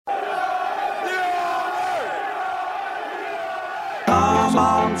Come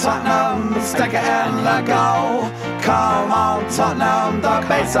on, Tottenham, stick it in the goal. Come on, Tottenham, don't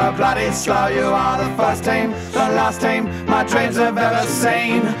be so bloody slow. You are the first team, the last team my dreams have ever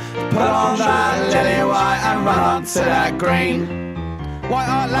seen. Put on that lily white and run on to that green. White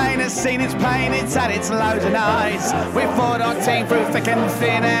Hart Lane has seen its pain, it's had its lows and highs. We fought our team through thick and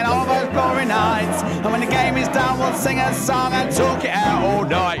thin and all those glory nights. And when the game is done, we'll sing a song and talk it out all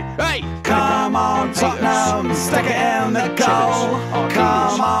night. Hey! Come on, Tottenham, stick it in the goal.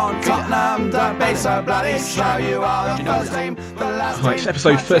 Come on, Tottenham, don't be so bloody slow. You are the first team, the last team. Hi, it's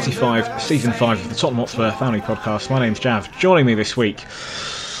episode 35, season 5 of the Tottenham Hotspur Family Podcast. My name's Jav. Joining me this week,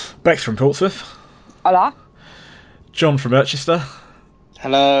 Bex from Portsmouth. Hola. John from Urchester.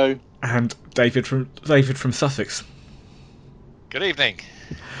 Hello. And David from Sussex. Good evening.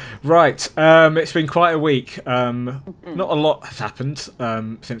 Right, it's been quite a week. Not a lot has happened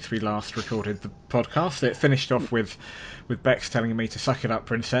since we last recorded the podcast. It finished off with Bex telling me to suck it up,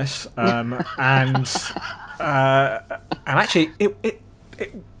 princess, and actually, it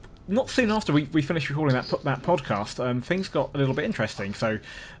not soon after we finished recording that podcast, things got a little bit interesting. So,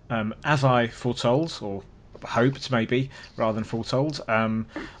 as I foretold, or hoped maybe, rather than foretold,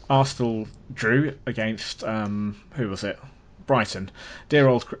 Arsenal drew against who was it? Brighton. Dear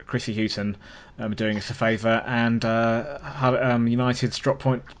old Chrissy Houghton doing us a favour, and United's drop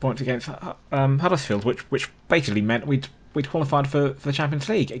point against Huddersfield, which basically meant we'd qualified for the Champions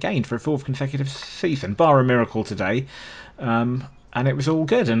League again for a fourth consecutive season, bar a miracle today. And it was all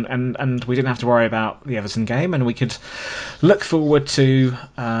good, and we didn't have to worry about the Everton game, and we could look forward to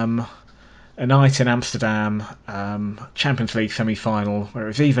a night in Amsterdam, Champions League semi-final, where it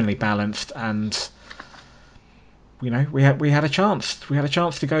was evenly balanced, and we had a chance. We had a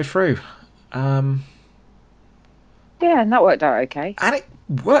chance to go through. Yeah, and that worked out okay. And it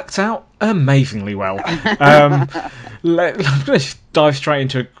worked out amazingly well. Let's dive straight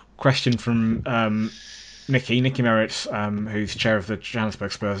into a question from Nikki Merritt, who's chair of the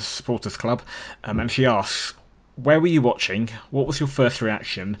Johannesburg Spurs Supporters Club, and she asks, where were you watching? What was your first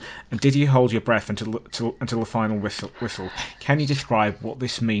reaction? And did you hold your breath until the final whistle? Can you describe what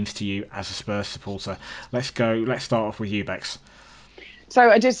this means to you as a Spurs supporter? Let's start off with you, Bex. So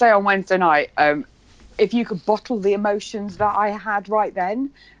I did say on Wednesday night, if you could bottle the emotions that I had right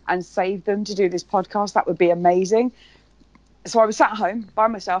then and save them to do this podcast, that would be amazing. So I was sat at home by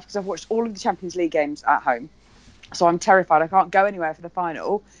myself because I've watched all of the Champions League games at home. So I'm terrified. I can't go anywhere for the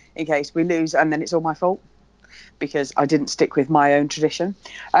final in case we lose and then it's all my fault, because I didn't stick with my own tradition.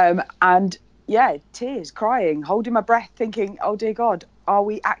 And yeah, tears, crying, holding my breath, thinking, oh dear God, are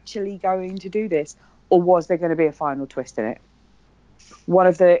we actually going to do this? Or was there going to be a final twist in it? One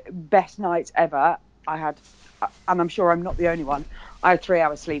of the best nights ever I had, and I'm sure I'm not the only one. I had 3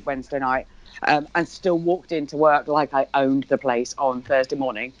 hours sleep Wednesday night, and still walked into work like I owned the place on Thursday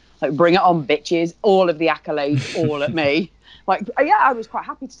morning. Like, bring it on, bitches, all of the accolades, all at me. Like, yeah, I was quite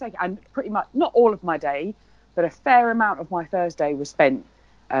happy to take it. And pretty much, not all of my day, but a fair amount of my Thursday was spent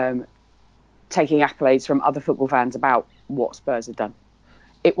taking accolades from other football fans about what Spurs had done.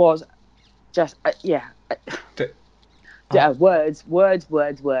 It was just, words.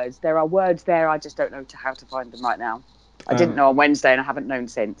 There are words there, I just don't know how to find them right now. I didn't know on Wednesday, and I haven't known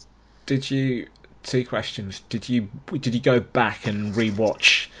since. Two questions. Did you go back and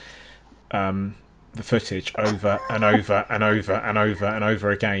rewatch the footage over and over and over and over and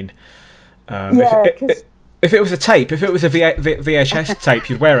over again? If it was a tape, if it was a VHS tape,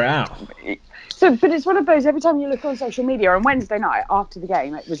 you'd wear it out. So, but it's one of those, every time you look on social media, on Wednesday night after the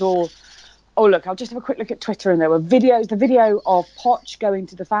game, it was all, oh look, I'll just have a quick look at Twitter, and there were videos, the video of Poch going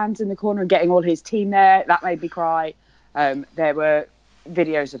to the fans in the corner and getting all his team there, that made me cry. There were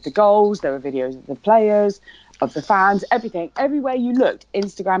videos of the goals, there were videos of the players, of the fans, everything. Everywhere you looked,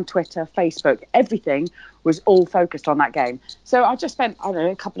 Instagram, Twitter, Facebook, everything was all focused on that game. So I just spent, I don't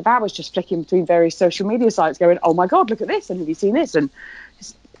know, a couple of hours just flicking between various social media sites going, oh my God, look at this, and have you seen this? And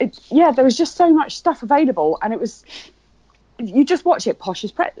there was just so much stuff available, and it was, you just watch it,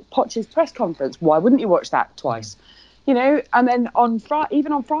 Poch's press conference, why wouldn't you watch that twice? You know, and then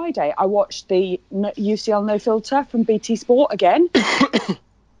even on Friday, I watched the UCL No Filter from BT Sport again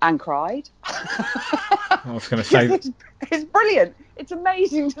and cried. I was going to say, it's brilliant. It's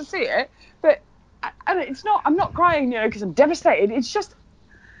amazing to see it, but it's not. I'm not crying, because I'm devastated. It's just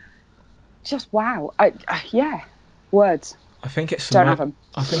wow. Words. I think it's don't have them.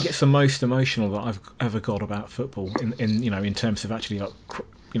 I think it's the most emotional that I've ever got about football in terms of actually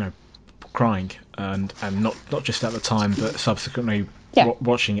crying and not just at the time but subsequently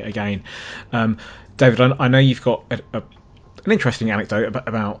watching it again. David, I know you've got an interesting anecdote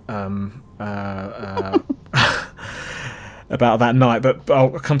about about that night. But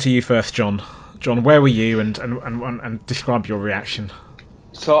I'll come to you first, John. John, where were you, and describe your reaction?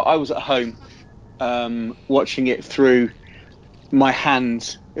 So I was at home, watching it through my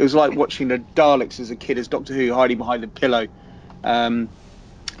hands. It was like watching the Daleks as a kid, as Doctor Who, hiding behind the pillow.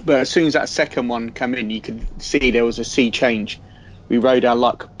 But as soon as that second one came in, you could see there was a sea change. We rode our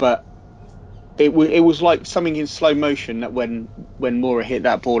luck, but it was like something in slow motion. That when Moura hit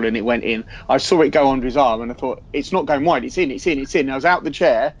that ball and it went in, I saw it go under his arm, and I thought, it's not going wide. It's in. It's in. It's in. I was out the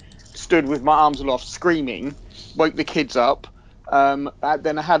chair, stood with my arms aloft, screaming, woke the kids up. Then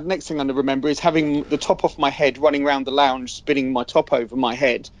I had, next thing I remember is having the top off my head, running around the lounge, spinning my top over my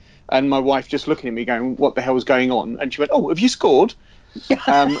head, and my wife just looking at me, going, "What the hell is going on?" And she went, "Oh, have you scored?"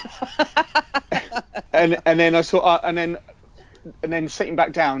 And then I saw, and then sitting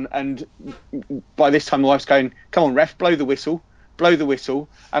back down, and by this time my wife's going, "Come on, ref, blow the whistle,"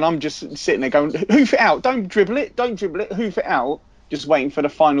 and I'm just sitting there going, "Hoof it out, don't dribble it, hoof it out," just waiting for the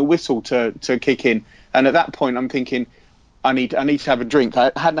final whistle to kick in. And at that point, I'm thinking, I need to have a drink.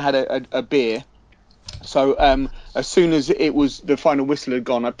 I hadn't had a beer, so as soon as it was, the final whistle had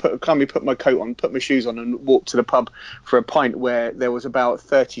gone, I put my coat on, put my shoes on, and walked to the pub for a pint, where there was about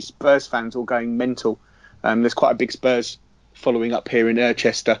 30 Spurs fans all going mental. There's quite a big Spurs following up here in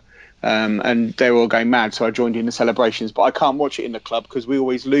Irchester, and they were all going mad. So I joined in the celebrations, but I can't watch it in the club because we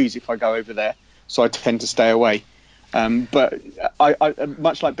always lose if I go over there. So I tend to stay away. But I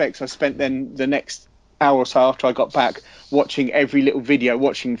much like Bex, I spent then the next hour or so after I got back watching every little video,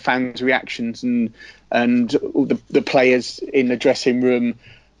 watching fans' reactions and all the players in the dressing room.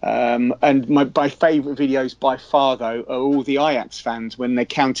 And my favourite videos by far, though, are all the Ajax fans when they're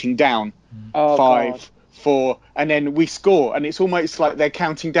counting down. 5, 4, and then we score, and it's almost like they're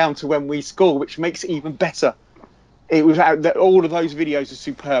counting down to when we score, which makes it even better. It was all of those videos are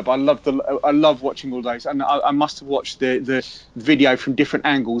superb. I love watching all those, and I must have watched the video from different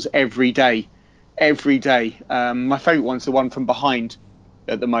angles every day. My favourite one's the one from behind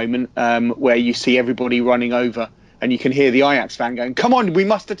at the moment, where you see everybody running over, and you can hear the Ajax fan going, "Come on, we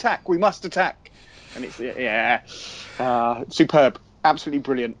must attack," and it's superb, absolutely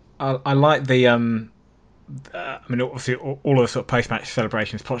brilliant. I like the I mean, obviously, all of the sort of post-match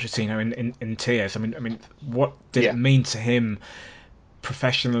celebrations, Pochettino in tears. I mean, what did it mean to him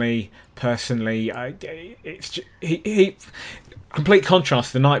professionally, personally? It's just, he complete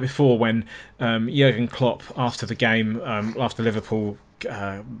contrast the night before when Jurgen Klopp, after the game, after Liverpool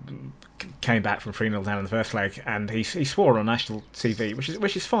came back from 3-0 down in the first leg, and he swore on national TV,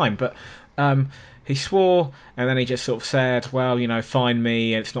 which is fine, but he swore, and then he just sort of said, "Well, fine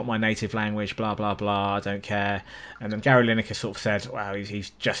me, it's not my native language, blah blah blah, I don't care." And then Gary Lineker sort of said, "Well,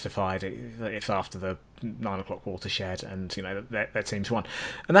 he's justified. It's after the 9 o'clock watershed, and their team's won,"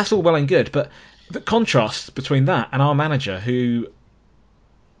 and that's all well and good, but the contrast between that and our manager, who,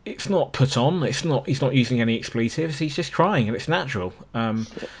 it's not put on, he's not using any expletives, he's just crying, and it's natural.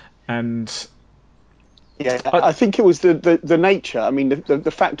 And yeah, I think it was the nature. I mean,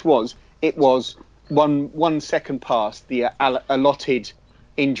 the fact was, it was 1 second past the allotted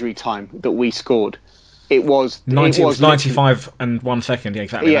injury time that we scored. It was 95 and 1 second. Yeah,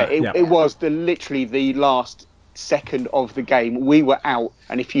 exactly. Yeah, it was literally the last second of the game. We were out,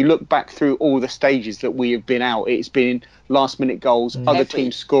 and if you look back through all the stages that we have been out, it's been last minute goals, other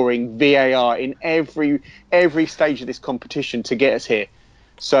teams scoring, VAR in every stage of this competition to get us here.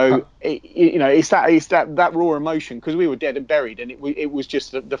 So it's that raw emotion, because we were dead and buried, and it was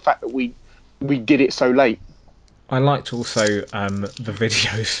just the fact that we did it so late. I liked also the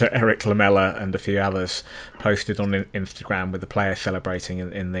videos that Eric Lamela and a few others posted on Instagram with the players celebrating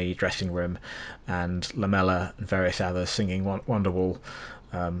in the dressing room, and Lamela and various others singing Wonderwall,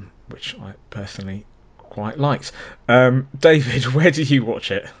 which I personally quite liked. David, where did you watch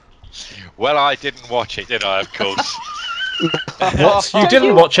it? Well, I didn't watch it, did I? Of course. What? You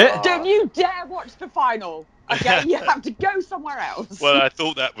didn't watch it? Don't you dare watch the final. Okay, you have to go somewhere else. Well, I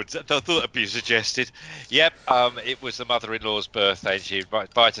thought that'd be suggested. Yep, it was the mother-in-law's birthday, and she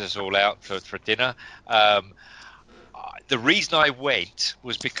invited us all out for dinner. The reason I went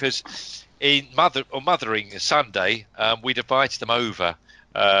was because on Mothering Sunday, we'd invited them over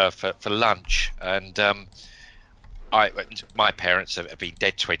for lunch, and my parents have been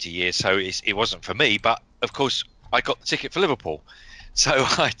dead 20 years, so it wasn't for me. But of course, I got the ticket for Liverpool, so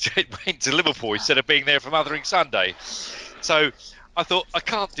I went to Liverpool instead of being there for Mothering Sunday. So I thought, I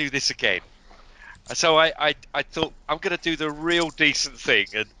can't do this again. So I thought, I'm going to do the real decent thing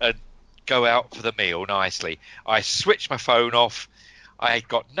and go out for the meal nicely. I switched my phone off. I had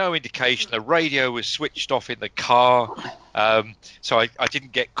got no indication. The radio was switched off in the car, so I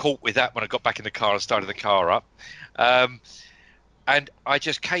didn't get caught with that when I got back in the car and started the car up. And I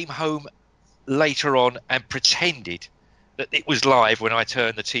just came home later on and pretended that it was live when I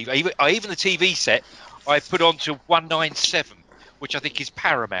turned the TV. Even the TV set, I put on to 197, which I think is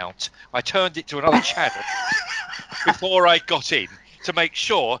Paramount. I turned it to another channel before I got in to make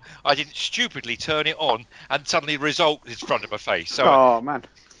sure I didn't stupidly turn it on and suddenly the result is in front of my face. So, Oh man.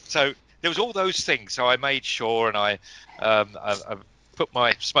 So there was all those things. So I made sure, and I put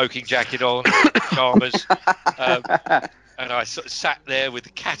my smoking jacket on, pajamas, and I sort of sat there with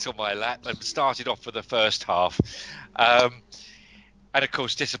the cat on my lap and started off for the first half. And of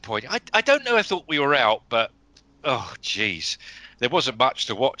course, disappointing. I don't know. I thought we were out, but oh, geez, there wasn't much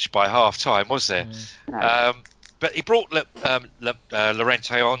to watch by half time, was there? No. But he brought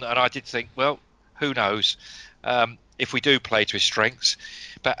Llorente on, and I did think, well, who knows if we do play to his strengths.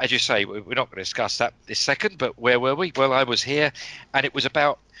 But as you say, we're not going to discuss that this second. But where were we? Well, I was here, and it was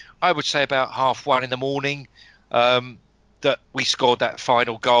about 1:30 in the morning that we scored that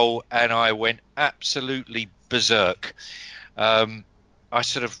final goal, and I went absolutely berserk. I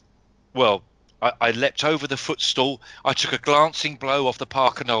leapt over the footstool. I took a glancing blow off the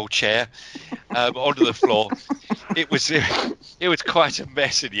Parker Knoll chair onto the floor. It was quite a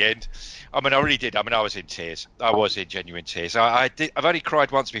mess in the end. I mean, I really did. I mean, I was in tears. I was in genuine tears. I've only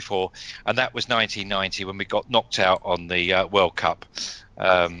cried once before, and that was 1990 when we got knocked out on the World Cup.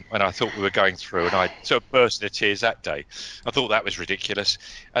 And I thought we were going through, and I sort of burst into tears that day. I thought that was ridiculous,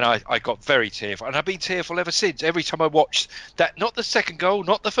 and I got very tearful, and I've been tearful ever since. Every time I watched that, not the second goal,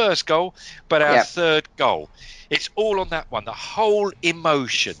 not the first goal, but our third goal. It's all on that one, the whole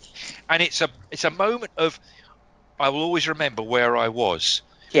emotion, and it's a moment of, I will always remember where I was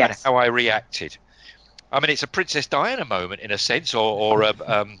and how I reacted. I mean, it's a Princess Diana moment in a sense, or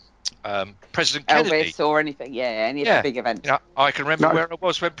President Kennedy. Elvis or anything, any of the big events. You know, I can remember where I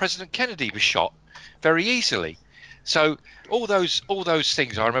was when President Kennedy was shot very easily. So all those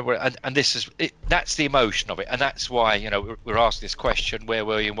things I remember, and this is it, that's the emotion of it, and that's why we're asking this question: where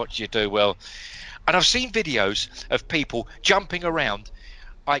were you and what did you do? Well, and I've seen videos of people jumping around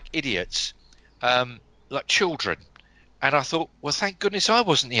like idiots, like children, and I thought, well, thank goodness I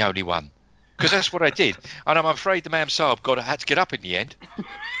wasn't the only one, because that's what I did, and I'm afraid the Mam Saab had to get up in the end.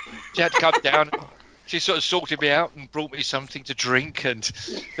 She had to come down. She sort of sorted me out and brought me something to drink and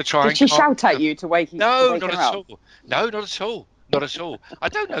to try. Did she shout at you to wake you? No, not at all. No, not at all. Not at all. I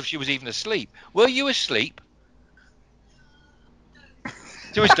don't know if she was even asleep. Were you asleep?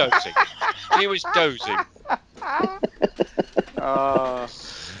 She was dozing. She was dozing.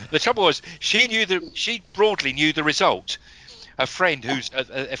 The trouble was, she broadly knew the result. A friend who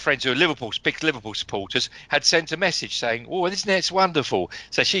are big Liverpool supporters had sent a message saying, "Oh, isn't it wonderful?"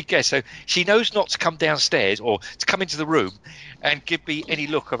 So she guessed. So she knows not to come downstairs or to come into the room and give me any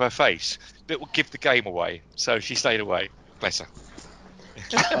look of her face that would give the game away. So she stayed away. Bless her.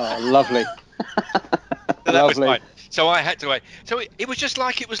 Oh, lovely. So that was fine. So I had to wait. So it was just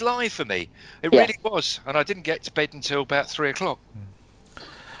like it was live for me. It really was, and I didn't get to bed until about 3:00.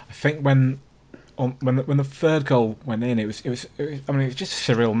 I think when the third goal went in, it was just a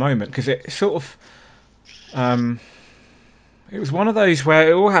surreal moment, because it sort of it was one of those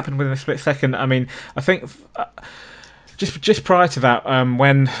where it all happened within a split second. I mean, I think just prior to that,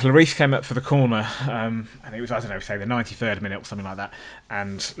 when Lloris came up for the corner, and it was, I don't know, say the 93rd minute or something like that,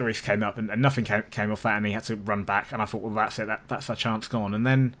 and Lloris came up and nothing came off that, and he had to run back, and I thought, well, that's it, that's our chance gone. And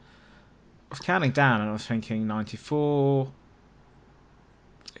then I was counting down and I was thinking 94.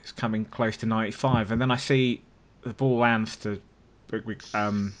 It's coming close to 95, and then I see the ball lands to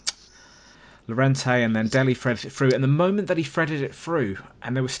Llorente, and then Dele threads it through, and the moment that he threaded it through,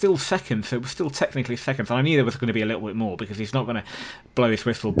 and there was still seconds, so it was still technically seconds, and I knew there was going to be a little bit more, because he's not going to blow his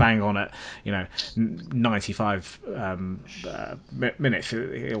whistle bang on at 95 minutes.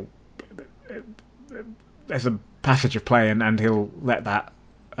 There's a passage of play, and he'll let that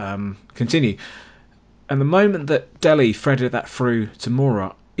continue. And the moment that Dele threaded that through to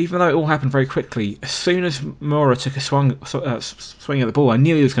Moura, even though it all happened very quickly, as soon as Moura took a swing at the ball, I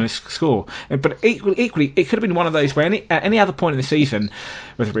knew he was going to score. But equally, it could have been one of those where at any other point in the season,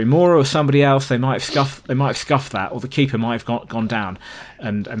 whether it be Moura or somebody else, they might have scuffed that, or the keeper might have gone down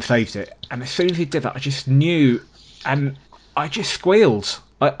and saved it. And as soon as he did that, I just knew, and I just squealed.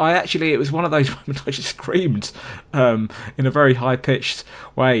 I actually, it was one of those moments I just screamed in a very high pitched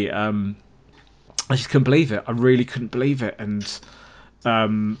way. I just couldn't believe it. I really couldn't believe it, and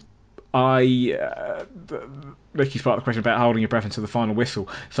Ricky sparked the question about holding your breath until the final whistle.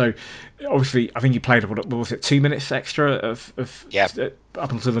 So, obviously, I think you played, what was it, 2 minutes extra of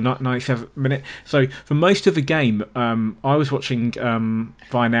up until the 97th minute. So, for most of the game, I was watching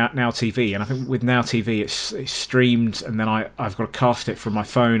via Now TV, and I think with Now TV, it's streamed, and then I've got to cast it from my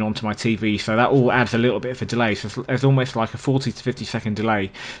phone onto my TV, so that all adds a little bit of a delay. So, there's almost like a 40 to 50 second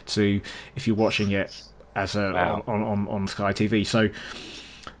delay to if you're watching it as on Sky TV. So,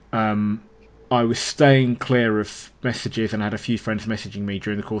 I was staying clear of messages, and I had a few friends messaging me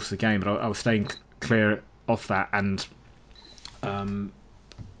during the course of the game, but I was staying clear of that, and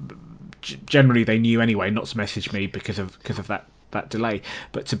generally they knew anyway not to message me because of that delay.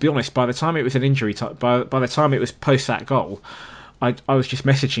 But to be honest, by the time it was an injury time, by the time it was post that goal, I was just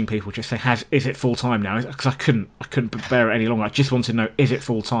messaging people, just saying, is it full time now? Because I couldn't bear it any longer. I just wanted to know, is it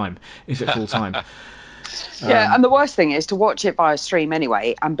full time? Is it full time? Yeah, and the worst thing is to watch it via stream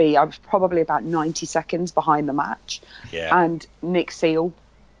anyway, and I was probably about 90 seconds behind the match. Yeah. And Nick Seal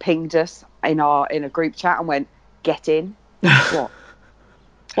pinged us in a group chat and went, "Get in."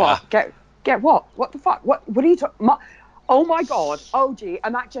 What? Get what? What the fuck? What are you talking? Oh my god! Oh gee!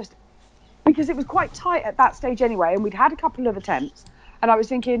 And that just, because it was quite tight at that stage anyway, and we'd had a couple of attempts, and I was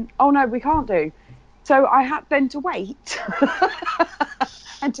thinking, oh no, we can't do. So I had then to wait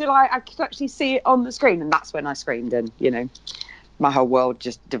until I could actually see it on the screen, and that's when I screamed, and my whole world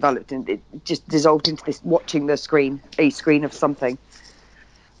just developed, and it just dissolved into this watching a screen of something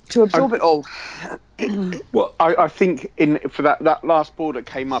to absorb it all. Well, I think for that last ball that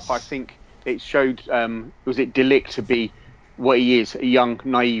came up, I think it showed was it De Ligt to be what he is, a young,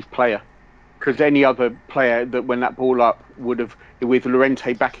 naive player. Because any other player that when that ball up would have, with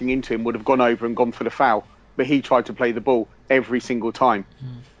Llorente backing into him, would have gone over and gone for the foul. But he tried to play the ball every single time.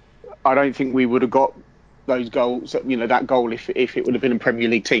 I don't think we would have got those goals, that goal if it would have been a Premier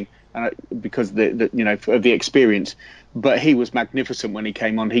League team, because of the experience. But he was magnificent when he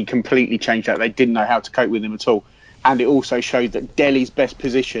came on. He completely changed that. They didn't know how to cope with him at all. And it also showed that Dele's best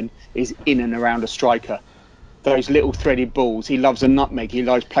position is in and around a striker. Those little threaded balls. He loves a nutmeg. He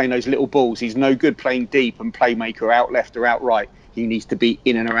likes playing those little balls. He's no good playing deep and playmaker out left or out right. He needs to be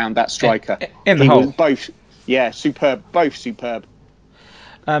in and around that striker. In the hole. Both, superb. Both superb.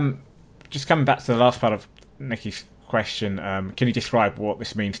 Just coming back to the last part of Nicky's question, can you describe what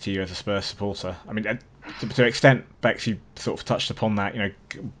this means to you as a Spurs supporter? I mean, to an extent, Bex, you sort of touched upon that.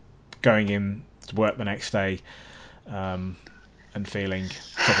 Going in to work the next day, and feeling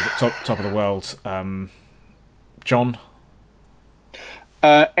top of the world. John?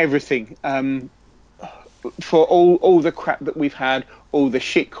 Everything. For all the crap that we've had, all the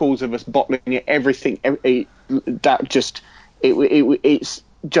shit calls of us bottling it, everything, it's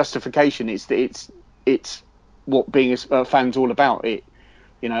justification. It's what being a fan's all about. I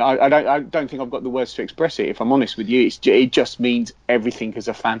don't think I've got the words to express it. If I'm honest with you, it just means everything as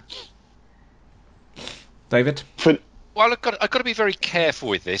a fan. David? Well, I've got to be very careful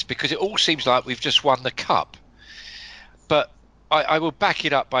with this, because it all seems like we've just won the cup. But I will back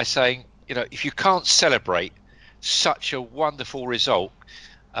it up by saying, if you can't celebrate such a wonderful result,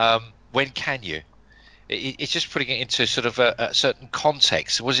 when can you? It's just putting it into sort of a certain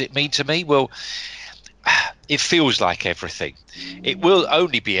context. What does it mean to me? Well, it feels like everything. It will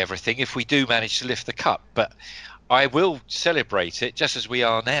only be everything if we do manage to lift the cup. But I will celebrate it just as we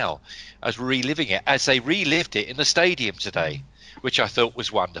are now, as reliving it, as they relived it in the stadium today, which I thought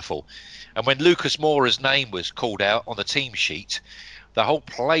was wonderful. And when Lucas Moura's name was called out on the team sheet, the whole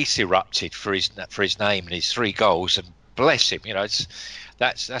place erupted for his name and his 3 goals. And bless him,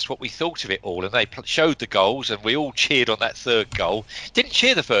 that's what we thought of it all. And they showed the goals, and we all cheered on that 3rd goal. Didn't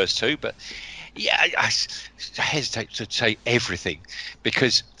cheer the first 2, but yeah, I hesitate to say everything,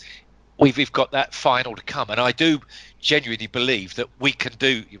 because we've got that final to come, and I do genuinely believe that we can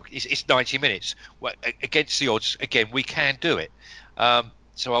do. It's 90 minutes against the odds. Again, we can do it.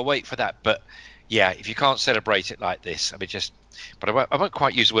 So I'll wait for that. But yeah, if you can't celebrate it like this, but I won't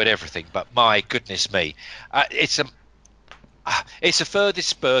quite use the word everything. But my goodness me, it's the furthest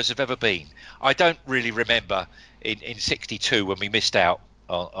Spurs have ever been. I don't really remember in '62 when we missed out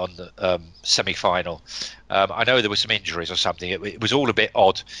on the semi-final. I know there were some injuries or something. It was all a bit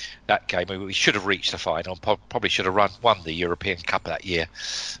odd, that game. We should have reached the final. Probably should have won the European Cup that year.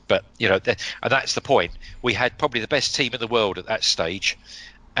 But and that's the point. We had probably the best team in the world at that stage,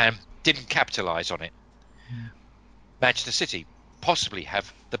 and didn't capitalise on it. Manchester City possibly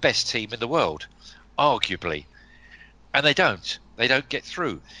have the best team in the world, arguably, and they don't get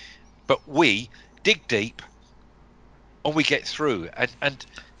through. But we dig deep and we get through, and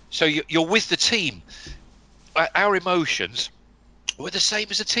so you're with the team. Our emotions were the same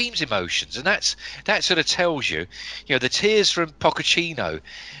as the team's emotions, and that sort of tells you, the tears from Pochettino,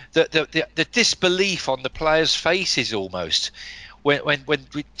 the disbelief on the players' faces almost when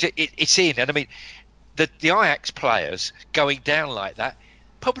it's in. And I mean, the Ajax players going down like that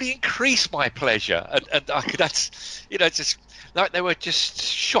probably increased my pleasure, and that's just like they were just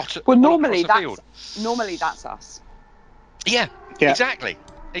shot at Well, all normally across the field. Normally that's us. Yeah. Exactly.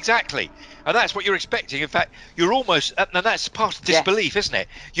 And that's what you're expecting. In fact, you're almost, and that's part of disbelief, isn't it?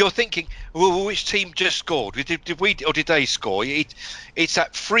 You're thinking, well, which team just scored? Did we or did they score? It's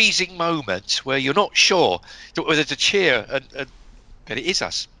that freezing moment where you're not sure whether to cheer, but it is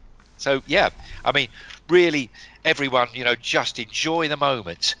us. So, yeah, I mean, really, everyone, just enjoy the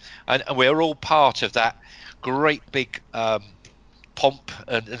moment. And we're all part of that great big pomp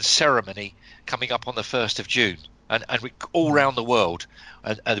and ceremony coming up on the 1st of June. And we all around the world,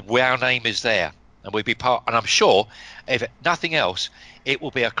 and our name is there, and we'll be part. And I'm sure, if nothing else, it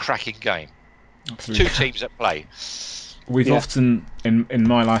will be a cracking game. Absolutely. 2 teams at play. We've often, in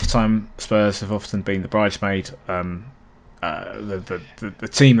my lifetime, Spurs have often been the bridesmaid, the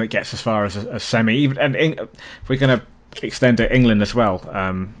team that gets as far as a semi. Even and if we're going to extend to England as well.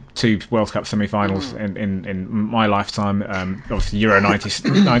 2 World Cup semi-finals in my lifetime. Obviously Euro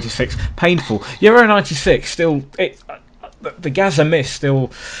 96, painful. Euro 96 still. The Gaza miss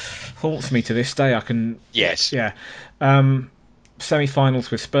still haunts me to this day. I can. Yes. Yeah. Semi-finals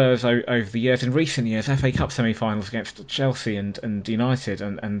with Spurs over the years. In recent years, FA Cup semi-finals against Chelsea and United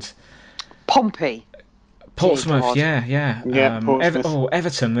and Pompey. Portsmouth, yeah. Portsmouth.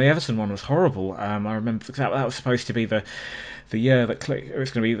 Everton. The Everton one was horrible. I remember because that was supposed to be the year that it was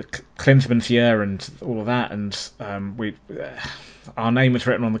going to be the Klinsmann's year and all of that, and our name was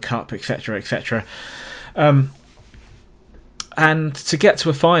written on the cup, etc. And to get to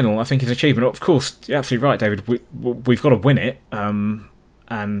a final, I think is an achievement. Of course, you're absolutely right, David. We've got to win it, and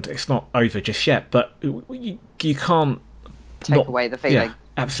it's not over just yet. But you can't take away the feeling. Yeah,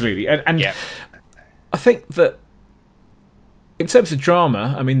 absolutely, and yeah. I think that in terms of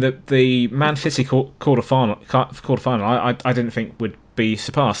drama, I mean the Man City quarter-final, I didn't think would be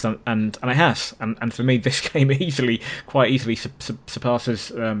surpassed, and it has. And for me, this game quite easily surpasses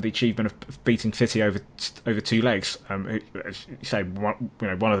the achievement of beating City over 2 legs. As you say, one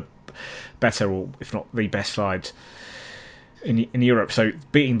of the better, or if not the best side in Europe. So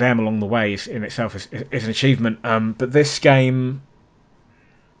beating them along the way in itself is an achievement. But this game,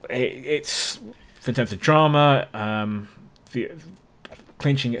 it's in terms of drama,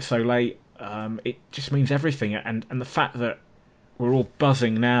 clinching it so late, it just means everything. And the fact that we're all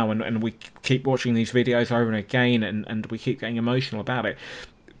buzzing now, and we keep watching these videos over and again, and we keep getting emotional about it,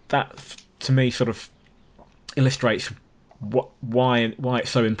 that to me sort of illustrates why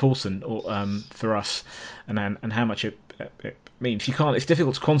it's so important for us, and how much it means. It's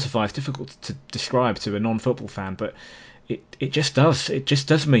difficult to quantify, it's difficult to describe to a non-football fan, but it just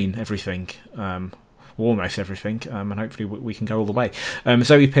does mean everything, almost everything, and hopefully we can go all the way.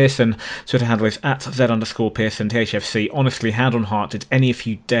 Zoe Pearson, Twitter handle is @Z_Pearson THFC. Honestly, hand on heart, did any of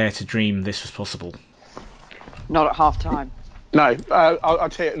you dare to dream this was possible? Not at half time. No, I'll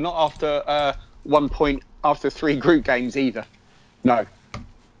tell you, not after 1 point after 3 group games either. No,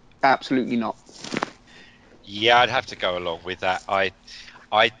 absolutely not. Yeah, I'd have to go along with that. I,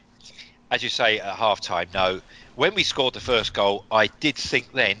 as you say, at half time, no. When we scored the first goal, I did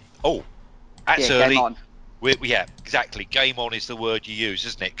think then, that's early. Game on. Yeah, exactly. Game on is the word you use,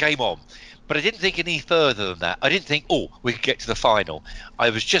 isn't it? Game on. But I didn't think any further than that. I didn't think, we could get to the final. I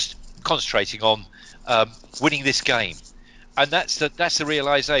was just concentrating on winning this game, and that's the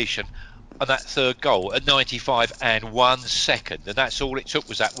realisation on that third goal at 95 and 1 second, and that's all it took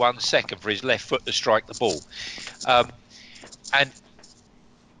was that 1 second for his left foot to strike the ball, and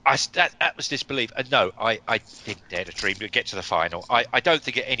that was disbelief. And no, I didn't dare to dream to get to the final. I don't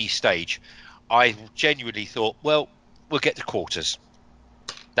think at any stage I genuinely thought, well, we'll get to quarters.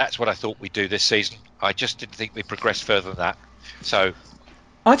 That's what I thought we'd do this season. I just didn't think we'd progress further than that. So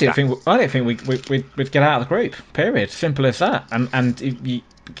I didn't think we'd get out of the group. Period. Simple as that. And you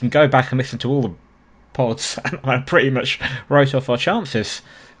can go back and listen to all the pods, and I pretty much wrote off our chances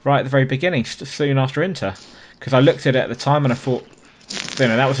right at the very beginning, soon after Inter, because I looked at it at the time and I thought,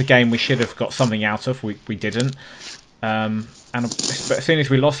 that was a game we should have got something out of. We didn't. But as soon as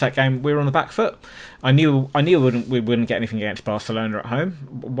we lost that game, we were on the back foot. I knew we wouldn't get anything against Barcelona at home.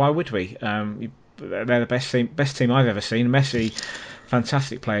 Why would we? They're the best team I've ever seen. Messi,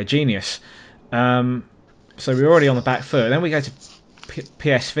 fantastic player, genius. So we're already on the back foot. Then we go to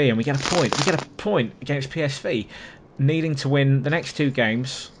PSV and we get a point. We get a point against PSV, needing to win the next 2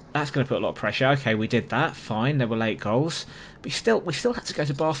 games that's going to put a lot of pressure. Okay, we did that. Fine, there were late goals, but we still had to go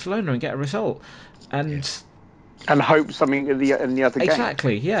to Barcelona and get a result, and hope something in the other game.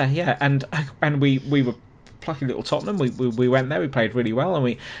 exactly, yeah, and we were plucky little Tottenham. We went there, we played really well, and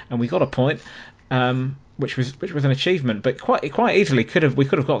we got a point, which was an achievement. But quite easily we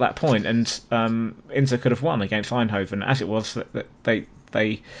could have got that point, and Inter could have won against Eindhoven. As it was, that they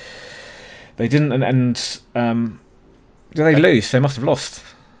didn't, and did they lose? They must have lost.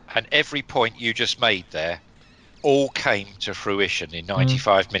 And every point you just made there all came to fruition in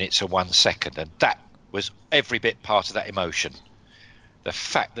 95 minutes and 1 second, and that was every bit part of that emotion. The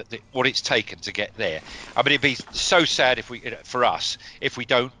fact that what it's taken to get there. I mean, it'd be so sad for us if we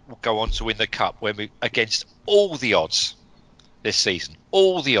don't go on to win the cup when we against all the odds this season.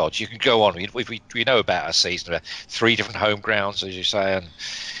 All the odds you can go on. We know about our season, 3 different home grounds, as you say,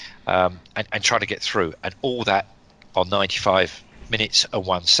 and trying to get through, and all that on 95 minutes and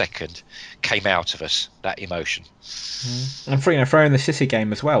 1 second came out of us, that emotion. And throwing the City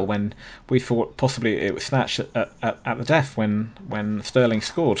game as well, when we thought possibly it was snatched at the death when Sterling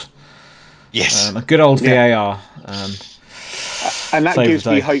scored. Yes, a good old VAR. And that gives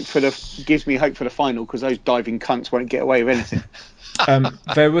me hope for the final, because those diving cunts won't get away with anything.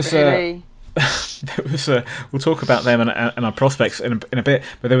 There was Really? we'll talk about them and our prospects in a bit,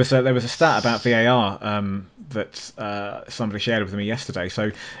 but there was a stat about VAR that somebody shared with me yesterday.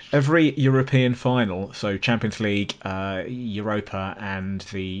 So every European final, so Champions League, Europa, and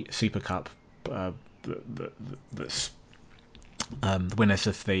the Super Cup, that's the winners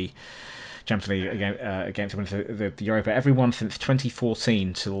of the Champions League against the winners of the Europa, everyone since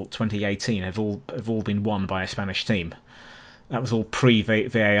 2014 till 2018 have all been won by a Spanish team. That was all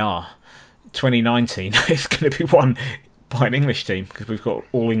pre-VAR. 2019 is going to be won by an English team, because we've got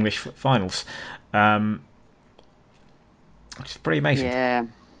all English finals, which is pretty amazing. Yeah,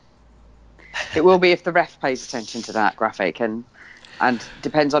 it will be if the ref pays attention to that graphic, and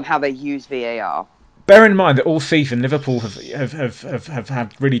depends on how they use VAR. Bear in mind that all season Liverpool have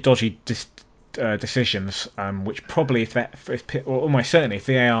had really dodgy decisions, which probably or almost certainly if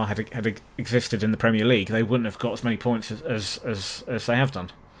VAR had existed in the Premier League, they wouldn't have got as many points as they have done.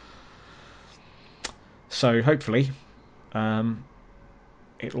 So hopefully,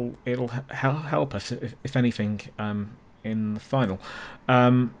 it'll help us, if anything, in the final. I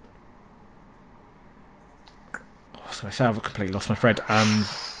was going to say, I've completely lost my thread.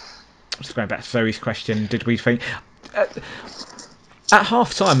 Just going back to Zoe's question, did we think at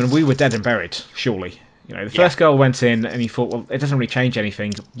half time, and we were dead and buried? Surely, the first goal went in, and you thought, well, it doesn't really change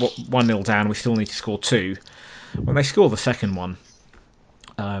anything. 1-0 down, we still need to score 2. When they scored the second one,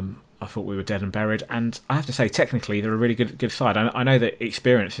 I thought we were dead and buried, and I have to say, technically, they're a really good side. I know that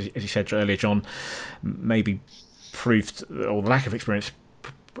experience, as you said earlier, John, maybe proved, or the lack of experience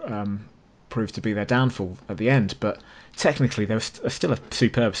proved to be their downfall at the end. But technically, they're still a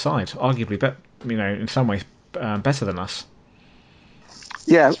superb side, arguably, but in some ways, better than us.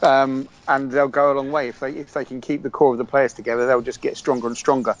 Yeah, and they'll go a long way if they can keep the core of the players together. They'll just get stronger and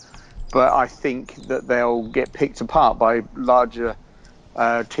stronger. But I think that they'll get picked apart by larger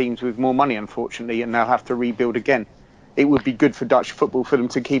teams with more money, unfortunately, and they'll have to rebuild again. It would be good for Dutch football for them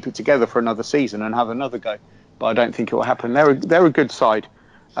to keep it together for another season and have another go, but I don't think it will happen. They're a good side.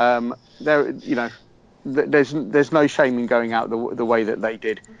 There's no shame in going out the way that they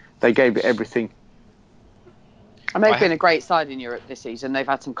did. They gave it everything. And they've been a great side in Europe this season. They've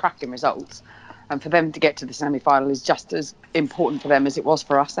had some cracking results, and for them to get to the semi-final is just as important for them as it was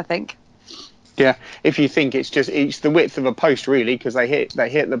for us, I think. Yeah, if you think it's the width of a post, really, because they hit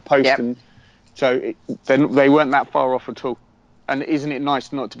the post, and so they weren't that far off at all. And isn't it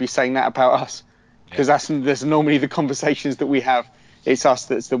nice not to be saying that about us? Because that's normally the conversations that we have. It's us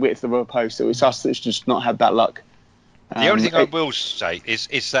that's the width of a post. So it's us that's just not had that luck. The only thing I will say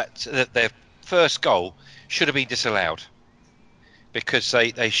is that their first goal should have been disallowed, because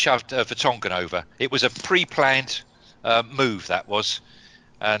they shoved Vertonghen over. It was a pre-planned move, that was,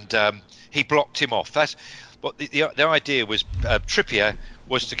 and he blocked him off. That's what the idea was. Trippier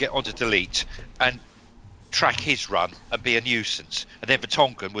was to get onto delete and track his run and be a nuisance, and then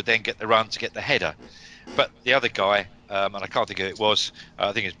Vertonghen would then get the run to get the header. But the other guy, and I can't think who it was,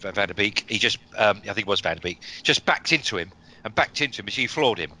 I think it's Van der Beek, I think it was Van der Beek, just backed into him as he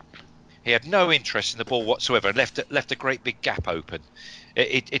floored him. He had no interest in the ball whatsoever and left a great big gap open.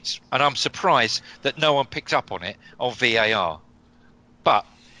 And I'm surprised that no one picked up on it on VAR. But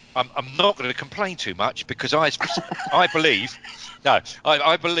I'm not going to complain too much, because I believe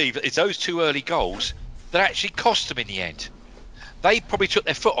it's those 2 early goals that actually cost them in the end. They probably took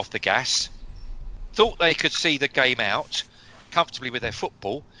their foot off the gas, thought they could see the game out comfortably with their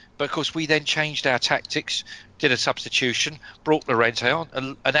football, But of course, we then changed our tactics, did a substitution, brought Llorente on,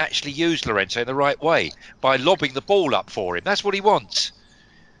 and actually used Llorente in the right way by lobbing the ball up for him. That's what he wants.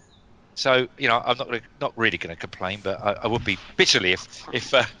 So I'm not really going to complain, but I would be bitterly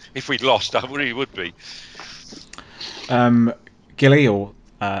if we'd lost. I really would be. Gilly or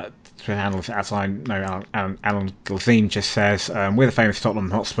Twitter handle as I know, Alan Glazine just says, we're the famous Tottenham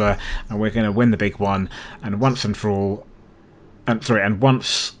Hotspur, and we're going to win the big one, and once and for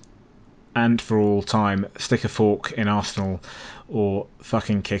all time, stick a fork in Arsenal or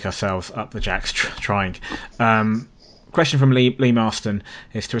fucking kick ourselves up the jacks trying. Question from Lee Marston.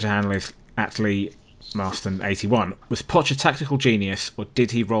 His Twitter handle is @LeeMarston81. Was Poch a tactical genius, or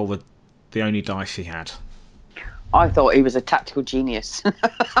did he roll the only dice he had? I thought he was a tactical genius.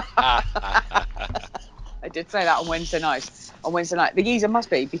 I did say that on Wednesday night. The geezer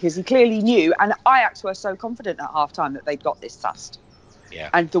must be, because he clearly knew, and Ajax were so confident at half-time that they'd got this sussed. Yeah.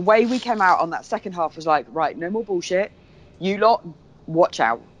 And the way we came out on that second half was like, right, no more bullshit. You lot, watch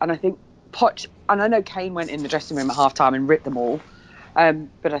out. And I think Poch, and I know Kane went in the dressing room at half-time and ripped them all,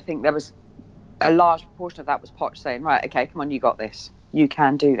 but I think there was a large proportion of that was Poch saying, right, okay, come on, you got this. You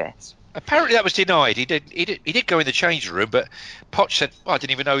can do this. Apparently that was denied. He did go in the changing room, but Poch said, I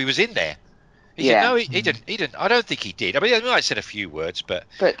didn't even know he was in there. He said, no, he didn't. I don't think he did. I mean, I said a few words, but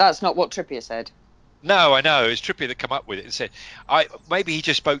that's not what Trippier said. No, I know. It was Trippier that come up with it and said, maybe he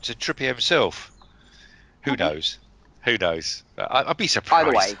just spoke to Trippier himself. Who knows? I'd be surprised.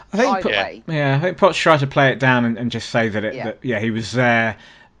 Either way. I think Poch tried to play it down and just say that he was there.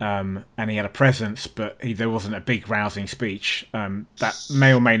 And he had a presence, but there wasn't a big rousing speech. That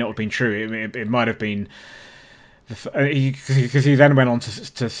may or may not have been true. It might have been, because he then went on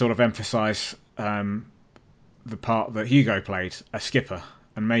to sort of emphasise the part that Hugo played, a skipper,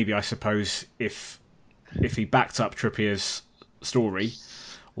 and maybe I suppose if he backed up Trippier's story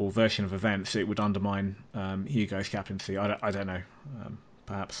or version of events, it would undermine Hugo's captaincy. I don't know,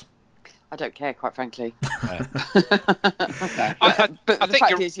 perhaps. I don't care, quite frankly. Okay. But the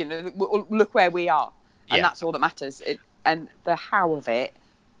fact is, look where we are, and that's all that matters. And the how of it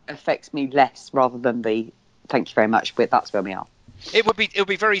affects me less rather than the thank you very much, but that's where we are. It would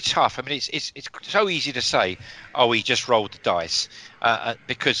be very tough. I mean, it's so easy to say, he just rolled the dice,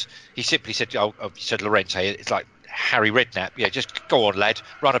 because he simply said, he said Llorente. It's like Harry Redknapp. Yeah, just go on, lad,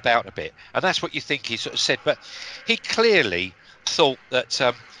 run about a bit, and that's what you think he sort of said. But he clearly thought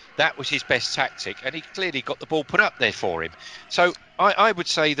that. That was his best tactic, and he clearly got the ball put up there for him. So I would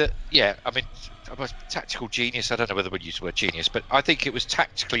say that, I mean, I'm a tactical genius. I don't know whether we'd use the word genius, but I think it was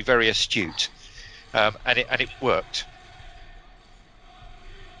tactically very astute, and it worked.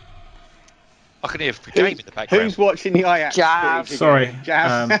 I can hear Game in the background. Who's watching the Ajax? Jav. Sorry.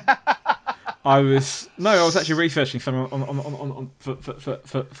 Jav. I was actually researching something on for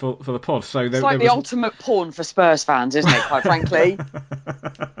the pod. So it's like the ultimate porn for Spurs fans, isn't it? Quite frankly,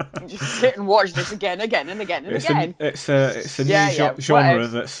 you just sit and watch this again. It's a new genre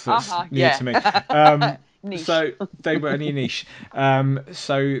that's new to me. Niche. So they were a new niche.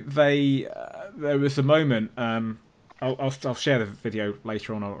 So there was a moment. I'll share the video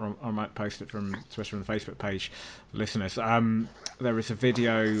later on, or I might post it from Twitter and the Facebook page, listeners. There is a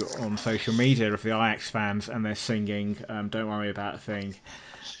video on social media of the Ajax fans, and they're singing "Don't Worry About a Thing,"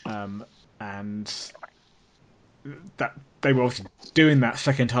 and that they were obviously doing that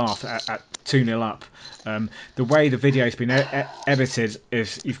second half at 2-0 up. The way the video's been edited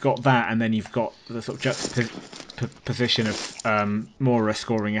is you've got that, and then you've got the sort of juxtaposition of Moura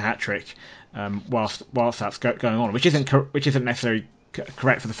scoring a hat trick. Whilst that's going on, which isn't necessarily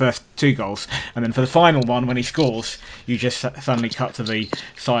correct for the first two goals, and then for the final one when he scores, you just suddenly cut to the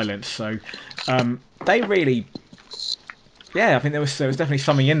silence. So they really, I think there was definitely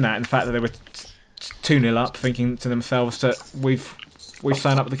something in that, in the fact that they were 2-0 up, thinking to themselves that we've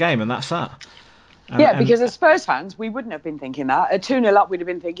signed up with the game, and that's that. Because as Spurs fans, we wouldn't have been thinking that. At 2-0 up, we'd have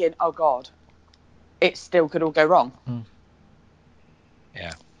been thinking, oh God, it still could all go wrong.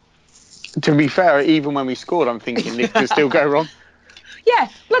 Yeah. To be fair, even when we scored, I'm thinking this could still go wrong. Yeah,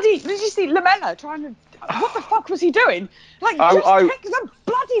 bloody! Did you see Lamella trying to? What the fuck was he doing? Like, just pick the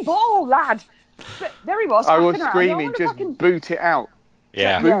bloody ball, lad. But there he was. I was screaming, just boot it out.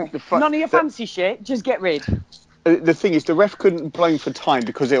 Yeah. None of your fancy shit. Just get rid. The thing is, the ref couldn't have blown for time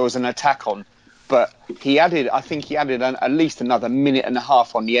because there was an attack on, but I think he added at least another minute and a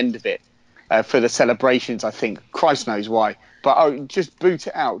half on the end of it for the celebrations. I think Christ knows why. But just boot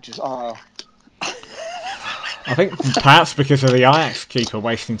it out. I think perhaps because of the Ajax keeper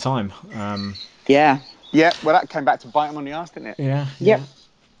wasting time. Yeah. Yeah. Well, that came back to bite him on the arse, didn't it? Yeah. Yep.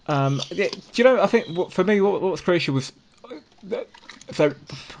 Do you know? I think for me, what was crucial was So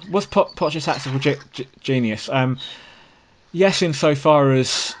was Poch a tactical genius? Yes, insofar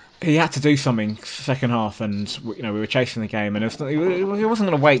as he had to do something second half, and we were chasing the game, and he wasn't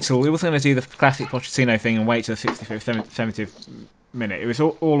going to wait till he wasn't going to do the classic Pochettino thing and wait till the 65th, 70th minute. It was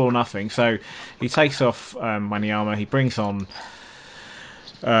all or nothing. So he takes off Wanyama. He brings on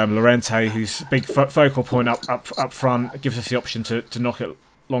Llorente, who's a big focal point up front. Gives us the option to knock it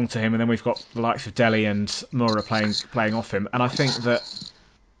long to him, and then we've got the likes of Dele and Moura playing off him. And I think that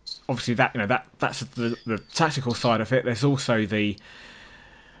obviously that's the tactical side of it. There's also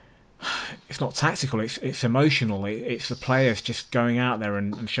it's not tactical, it's emotional. It's the players just going out there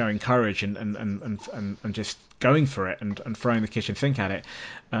and showing courage and just going for it and throwing the kitchen sink at it.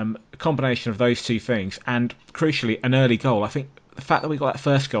 A combination of those two things, and crucially an early goal. I think the fact that we got that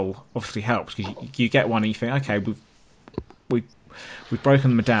first goal obviously helps, because you get one and you think, okay, we've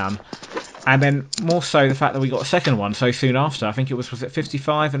broken them down, and then more so the fact that we got a second one so soon after. I think it was it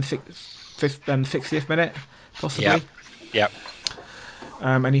 55 and 60th minute possibly. Yep.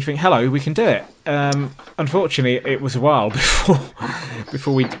 And you think, hello, we can do it. Unfortunately, it was a while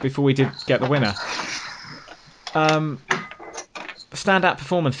before we did get the winner. Standout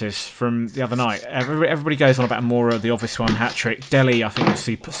performances from the other night. Everybody goes on about Moura, the obvious one, hat-trick. Dele, I think, was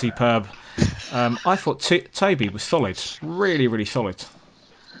superb. I thought Toby was solid. Really, really solid.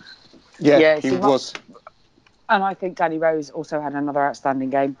 Yeah, he was. And I think Danny Rose also had another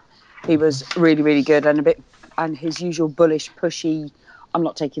outstanding game. He was really, really good, and his usual bullish, pushy, I'm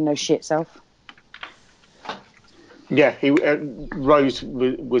not taking no shit self. Yeah, Rose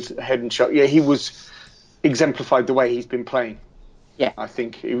was head and shoulders. Yeah, he was exemplified the way he's been playing. Yeah, I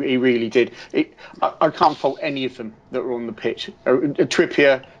think he really did. I can't fault any of them that were on the pitch.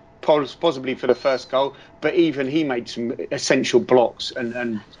 Trippier, possibly for the first goal, but even he made some essential blocks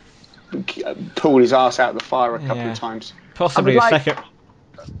and pulled his arse out of the fire a couple of times. Possibly the second.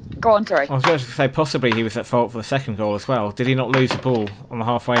 Go on, sorry. I was going to say possibly he was at fault for the second goal as well. Did he not lose the ball on the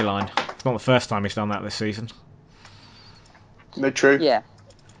halfway line? It's not the first time he's done that this season. No, true. Yeah.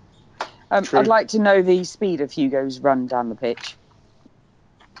 True. I'd like to know the speed of Hugo's run down the pitch.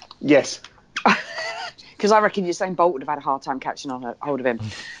 Yes. Because I reckon Usain Bolt would have had a hard time catching on hold of him.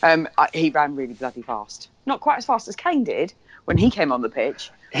 He ran really bloody fast. Not quite as fast as Kane did when he came on the pitch.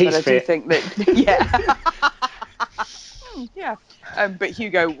 He's but I fit. do think that, yeah. Yeah. But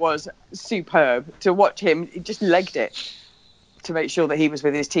Hugo was superb. To watch him, he just legged it to make sure that he was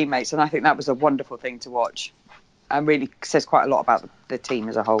with his teammates. And I think that was a wonderful thing to watch. And really says quite a lot about the team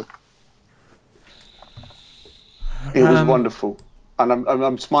as a whole. It was wonderful. And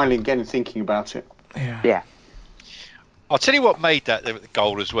I'm smiling again thinking about it. Yeah. I'll tell you what made that the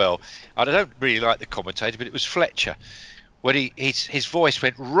goal as well. I don't really like the commentator, but it was Fletcher. When his voice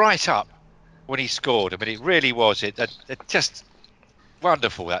went right up when he scored. I mean, it really was. It just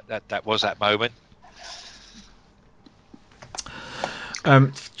wonderful that was that moment.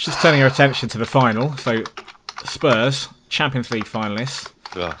 Just turning our attention to the final. So Spurs, Champions League finalists.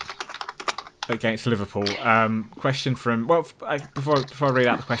 Ugh. Against Liverpool. Question from before I read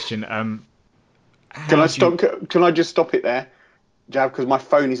out the question. Can I just stop it there, Jav? Because my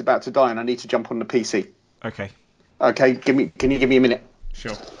phone is about to die and I need to jump on the PC. Okay. Okay. Can you give me a minute?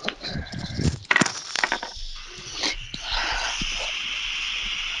 Sure.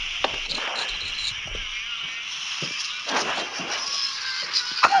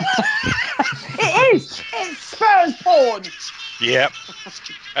 It is. It's Spurs porn. Yep.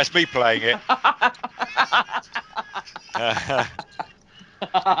 That's me playing it.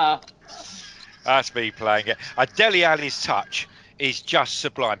 That's me playing it. Dele Alli's touch is just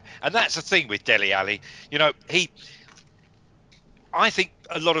sublime. And that's the thing with Dele Alli. You know, I think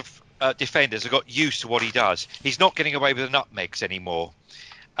a lot of defenders have got used to what he does. He's not getting away with the nutmegs anymore.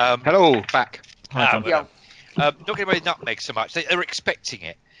 Hello, back. Hi, Tom. Not getting away with nutmegs so much. They're expecting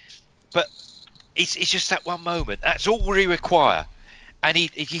it. But it's just that one moment. That's all we require. And he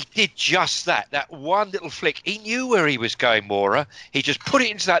did just that. That one little flick. He knew where he was going, Moura. He just put it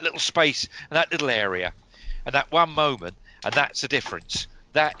into that little space and that little area. And that one moment. And that's the difference.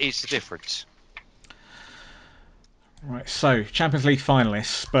 That is the difference. Right, so Champions League finalists,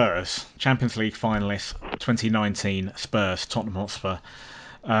 Spurs. Champions League finalists, 2019 Spurs, Tottenham Hotspur.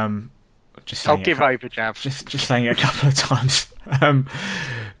 I'll give over, Jav. Just saying it a couple of times.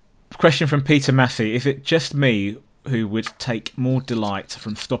 Question from Peter Massey. Is it just me who would take more delight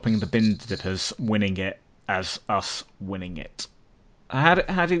from stopping the bin dippers winning it as us winning it? How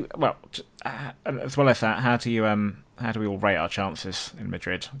do as well as that, how do we all rate our chances in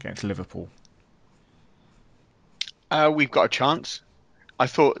Madrid against Liverpool? We've got a chance. I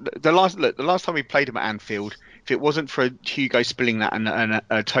thought the last time we played them at Anfield, If it wasn't for Hugo spilling that and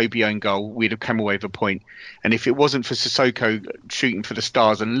a Toby own goal, we'd have come away with a point. And if it wasn't for Sissoko shooting for the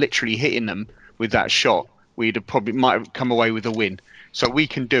stars and literally hitting them with that shot, we'd have might have come away with a win. So we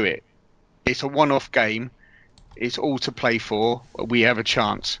can do it. It's a one-off game. It's all to play for. We have a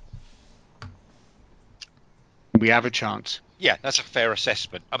chance. We have a chance. Yeah, that's a fair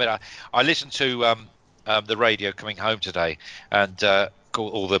assessment. I mean, I listened to the radio coming home today, and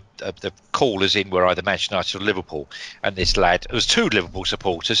all the callers in were either Manchester United or Liverpool. And this lad, there was two Liverpool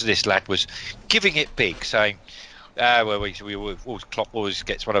supporters, and this lad was giving it big, saying, Klopp always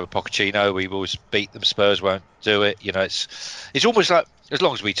gets one over Pochettino. We always beat them. Spurs won't do it. You know, it's almost like as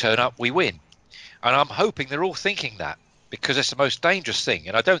long as we turn up, we win. And I'm hoping they're all thinking that, because it's the most dangerous thing.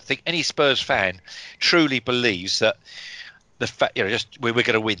 And I don't think any Spurs fan truly believes that the fact, we're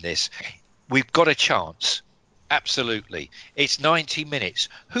going to win this. We've got a chance. Absolutely. It's 90 minutes.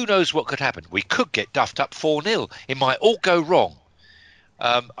 Who knows what could happen? We could get duffed up 4-0. It might all go wrong.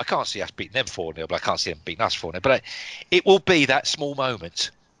 I can't see us beating them 4-0, but I can't see them beating us 4-0. But it will be that small moment.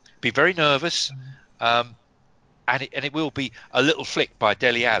 Be very nervous. And it will be a little flick by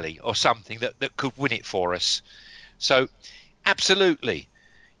Dele Alli or something that could win it for us. So, absolutely,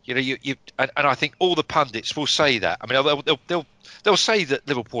 and I think all the pundits will say that. I mean, they'll say that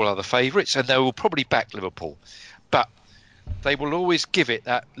Liverpool are the favourites, and they will probably back Liverpool, but they will always give it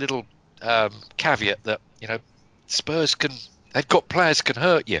that little caveat that Spurs they've got players can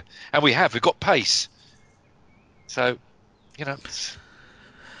hurt you, and we've got pace. So,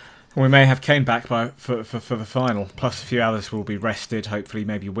 We may have Kane back for the final, plus a few others will be rested. Hopefully,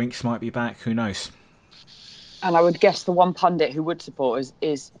 maybe Winks might be back. Who knows? And I would guess the one pundit who would support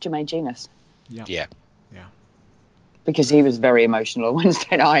is Jermaine Genius. Yeah. Because he was very emotional on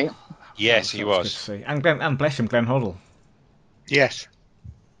Wednesday night. Yes, he was. Good to see. And bless him, Glenn Hoddle. Yes.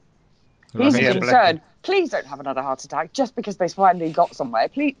 He's concerned. Please don't have another heart attack just because they finally got somewhere.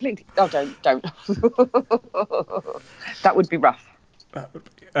 Please. Oh, don't. That would be rough.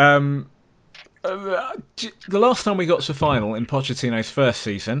 The last time we got to a final in Pochettino's first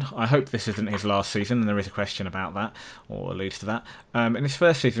season, I hope this isn't his last season, and there is a question about that, or alludes to that. In his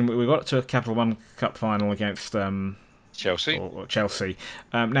first season, we got to a Capital One Cup final against Chelsea. Or Chelsea.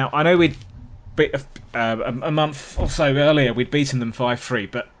 Now, I know we'd a month or so earlier we'd beaten them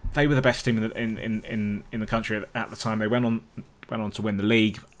 5-3, but they were the best team in the country at the time. They went on to win the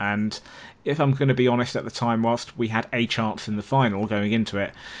league, and if I'm going to be honest, at the time, whilst we had a chance in the final going into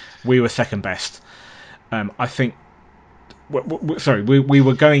it, we were second best. I think. We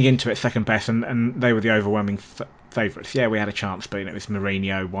were going into it second best, and they were the overwhelming favourites. Yeah, we had a chance, but it was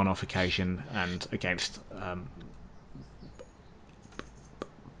Mourinho, one-off occasion, and against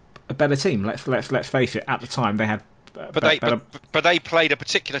a better team. Let's face it. At the time, they had. But they played a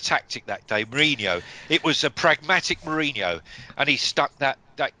particular tactic that day, Mourinho. It was a pragmatic Mourinho, and he stuck that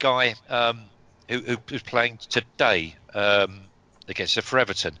guy who was playing today against for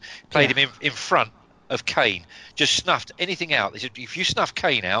Everton. Played him in front of Kane. Just snuffed anything out. They said, if you snuff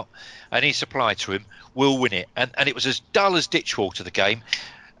Kane out and he supplied to him, we'll win it. And it was as dull as ditchwater, the game.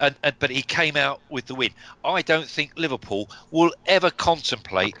 But he came out with the win. I don't think Liverpool will ever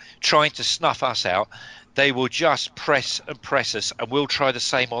contemplate trying to snuff us out. They will just press us, and we'll try the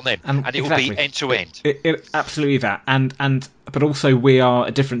same on them, and it will be end to end. Absolutely that, but also we are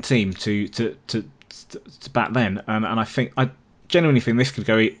a different team to back then, and I genuinely think this could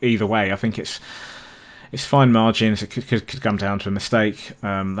go either way. I think it's fine margins. It could come down to a mistake,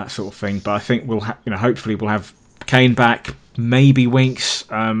 that sort of thing. But I think we'll hopefully we'll have Kane back, maybe Winks,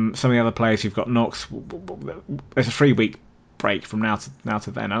 some of the other players who've got knocks. There's a 3-week break from now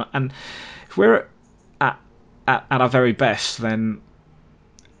to then, and if we're at our very best, then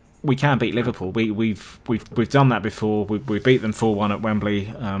we can beat Liverpool. We've done that before. We beat them 4-1 at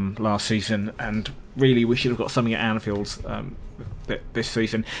Wembley last season, and really we should have got something at Anfield this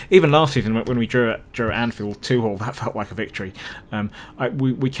season. Even last season when we drew at Anfield 2-2, that felt like a victory.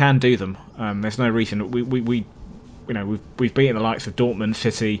 We can do them. There's no reason we've beaten the likes of Dortmund,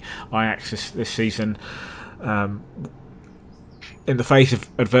 City, Ajax this season. In the face of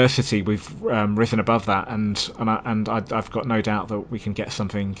adversity, we've risen above that, and I've got no doubt that we can get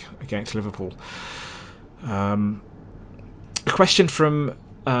something against Liverpool. A question from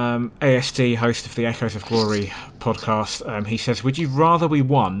ASD, host of the Echoes of Glory podcast. He says, "Would you rather we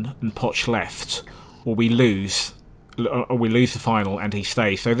won and Poch left, or we lose the final and he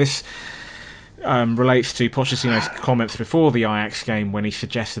stays?" So this relates to Pochettino's comments before the Ajax game when he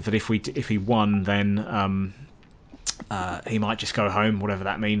suggested that if he won, then he might just go home, whatever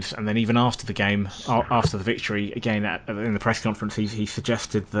that means. And then even after the game, after the victory, again in the press conference, he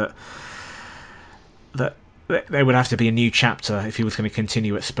suggested that there would have to be a new chapter if he was going to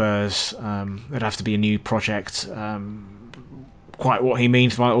continue at Spurs. There'd have to be a new project. Quite what he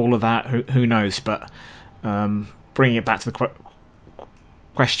means by all of that, who knows? But bringing it back to the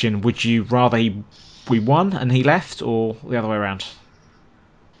question, would you rather we won and he left, or the other way around?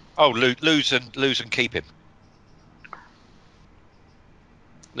 Oh, lose and keep him.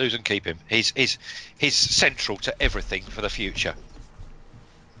 Lose and keep him. He's central to everything for the future.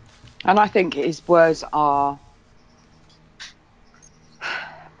 And I think his words are...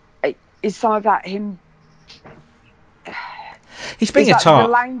 Is some of that him... He's being a tart.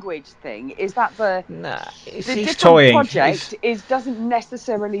 The language thing? Is that the... Nah, the he's different toying. project doesn't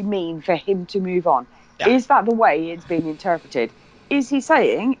necessarily mean for him to move on. Yeah. Is that the way it's being interpreted? Is he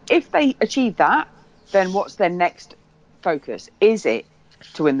saying, if they achieve that, then what's their next focus? Is it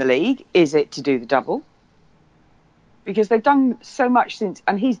to win the league? Is it to do the double? Because they've done so much since,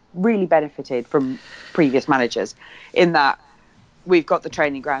 and he's really benefited from previous managers in that we've got the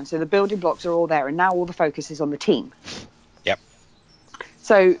training ground, so the building blocks are all there, and now all the focus is on the team. Yep.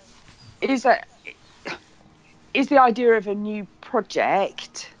 So is the idea of a new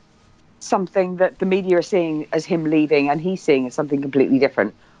project something that the media are seeing as him leaving and he's seeing as something completely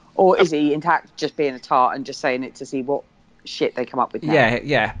different? Or is he intact just being a tart and just saying it to see what shit they come up with now?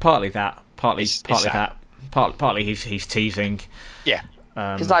 Yeah, partly that. Partly that. that. Partly he's teasing. Yeah.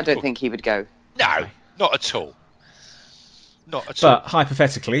 Because I don't think he would go. No, not at all. Not at all. But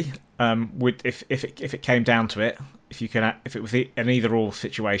hypothetically, if it came down to it, if it was an either-or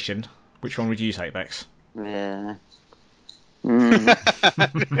situation, which one would you take, Bex? Yeah. I don't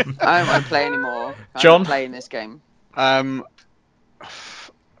want to play anymore. I John? don't play in this game. No,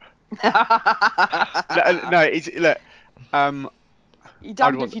 it's look. You're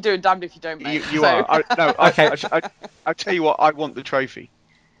damned if you do and damned if you don't, mate. You are. Okay. I'll tell you what. I want the trophy.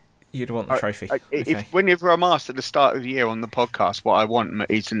 You'd want the trophy. If whenever I'm asked at the start of the year on the podcast what I want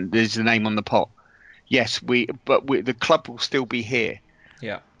is the name on the pot. Yes, the club will still be here.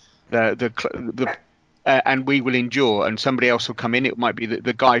 Yeah. And we will endure, and somebody else will come in. It might be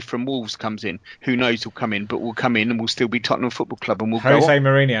the guy from Wolves comes in. Who knows? Will come in, but will come in and will still be Tottenham Football Club, and we'll go Jose on.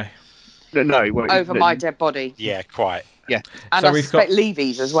 Mourinho. No, Over my dead body. Yeah, quite. Yeah. And So I we've suspect got-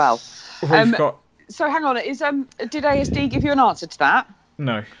 Levy's as well. We've got So hang on, did ASD give you an answer to that?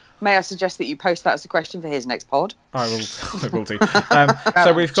 no. May I suggest that you post that as a question for his next pod? I will do.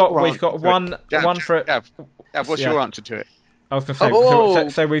 So we've got one for. Gav, what's Yeah. your answer to it? I was going to say. Oh.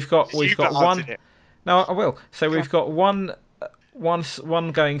 So we've got You one. answered it. No, I will. So we've got one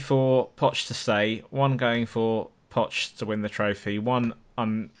going for Poch to stay, one going for Poch to win the trophy, one I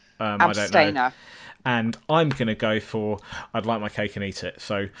don't know, Abstainer. and I'm going to go for I'd like my cake and eat it.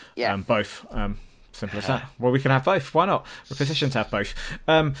 So Yeah. both. Simple as that. Well, we can have both. Why not? We're positioned to have both.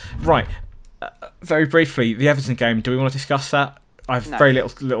 Right. Very briefly, the Everton game. Do we want to discuss that? I have No. very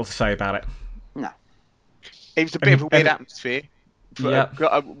little to say about it. No. It was a bit of a weird and- atmosphere.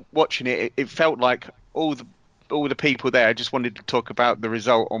 Yeah. Watching it, it felt like all the people there just wanted to talk about the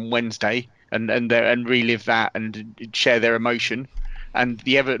result on Wednesday and relive that and share their emotion, and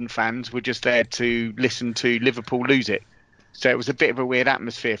the Everton fans were just there to listen to Liverpool lose it. So it was a bit of a weird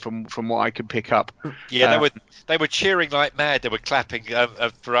atmosphere from what I could pick up. Yeah, they were cheering like mad. They were clapping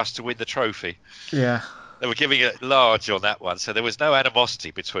for us to win the trophy. Yeah. They were giving it large on that one, so there was no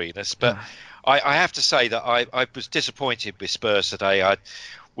animosity between us. But I have to say that I was disappointed with Spurs today.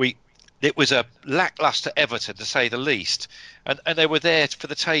 It was a lacklustre Everton, to say the least, and they were there for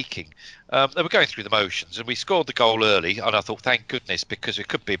the taking. They were going through the motions, and we scored the goal early, and I thought, thank goodness, because it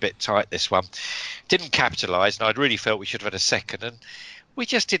could be a bit tight, this one. Didn't capitalise, and I'd really felt we should have had a second, and we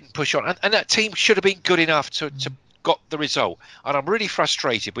just didn't push on. And that team should have been good enough to got the result, and I'm really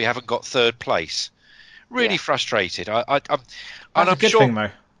frustrated we haven't got third place. Really frustrated. That's a good thing, though.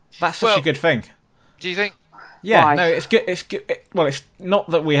 That's such a good thing. Do you think? Yeah, Why? no, it's good. It's good. Well, it's not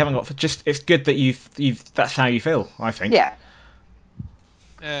that we haven't got. Just it's good that you've. That's how you feel. I think. Yeah.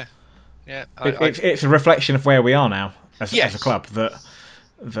 Yeah. It's a reflection of where we are now as a club.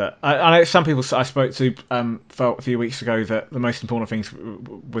 That I know some people I spoke to felt a few weeks ago that the most important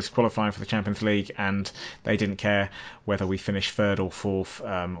thing was qualifying for the Champions League, and they didn't care whether we finished third or fourth,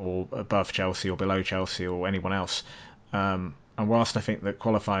 or above Chelsea or below Chelsea or anyone else. And whilst I think that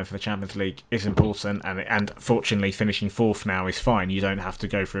qualifying for the Champions League is important, and fortunately finishing fourth now is fine, you don't have to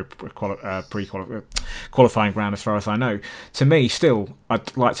go for a qualifying round as far as I know. To me, still,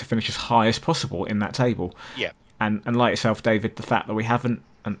 I'd like to finish as high as possible in that table. Yeah. And like yourself, David, the fact that we haven't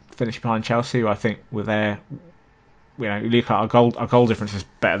finished behind Chelsea, who I think were there, look at our goal difference is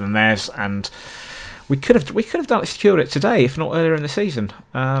better than theirs, and we could have secured it today, if not earlier in the season.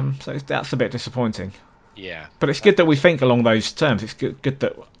 So that's a bit disappointing. Yeah. But it's good that we think along those terms. It's good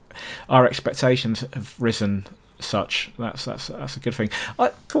that our expectations have risen such. That's a good thing. I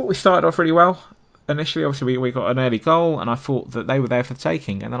thought we started off really well. Initially, obviously, we got an early goal, and I thought that they were there for the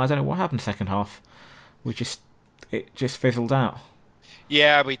taking. And then I don't know what happened second half. It just fizzled out.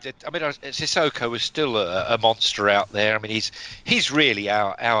 Yeah, Sissoko was still a monster out there. I mean, he's really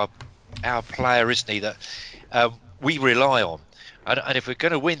our player, isn't he? That we rely on. And if we're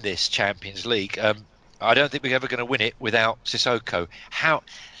going to win this Champions League, I don't think we're ever going to win it without Sissoko.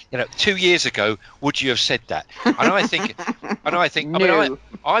 2 years ago, would you have said that? And I think, No.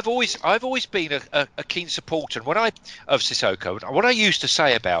 I've always been a keen supporter of Sissoko. What I used to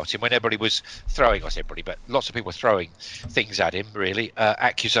say about him when everybody was throwing, I say everybody, but lots of people were throwing things at him, really,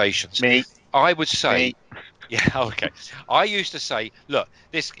 accusations. Me. I would say, yeah, okay. I used to say, look,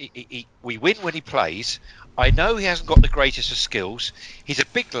 we win when he plays. I know he hasn't got the greatest of skills. He's a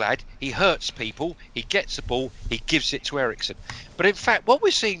big lad. He hurts people. He gets the ball. He gives it to Eriksen. But in fact, what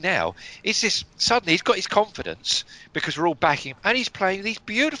we're seeing now is this: suddenly he's got his confidence because we're all backing him, and he's playing these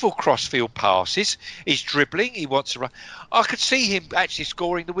beautiful cross-field passes. He's dribbling. He wants to run. I could see him actually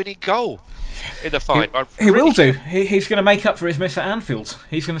scoring the winning goal in the final. He will do. He's going to make up for his miss at Anfield.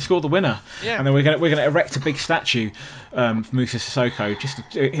 He's going to score the winner. Yeah. And then we're going to erect a big statue for Moussa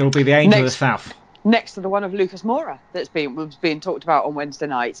Sissoko. He'll be the angel of the South. Next to the one of Lucas Moura was being talked about on Wednesday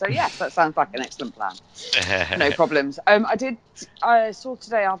night. So yes, that sounds like an excellent plan. No problems. I saw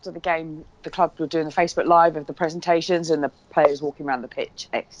today after the game, the club were doing the Facebook Live of the presentations and the players walking around the pitch,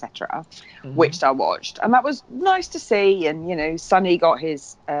 etc., which I watched, and that was nice to see. And Sonny got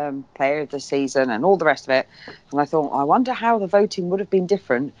his player of the season and all the rest of it. And I thought, I wonder how the voting would have been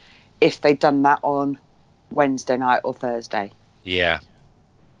different if they'd done that on Wednesday night or Thursday. Yeah.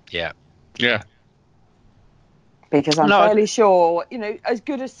 Because I'm fairly sure, as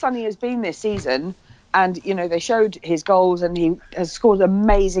good as Sonny has been this season, and, they showed his goals and he has scored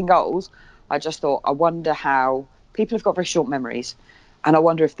amazing goals, I just thought, I wonder how people have got very short memories. And I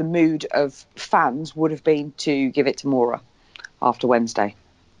wonder if the mood of fans would have been to give it to Moura after Wednesday.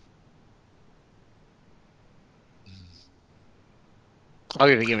 I'm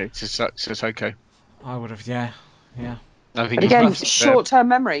going to give it to Sissoko. I would have, yeah. But again, short-term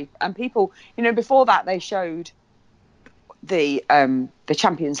memory. And people, before that they showed the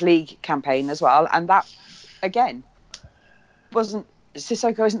Champions League campaign as well, and that again wasn't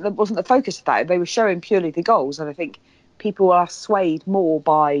the focus of that. They were showing purely the goals, and I think people are swayed more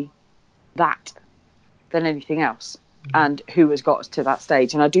by that than anything else, and who has got us to that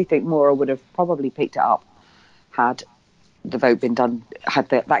stage. And I do think Moura would have probably picked it up had the vote been done, had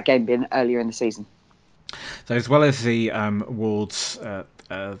that game been earlier in the season. So as well as the awards,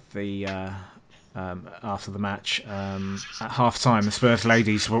 after the match, at half time, the Spurs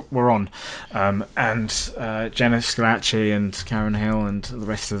ladies were on, and Jenna Scalacci and Karen Hill and the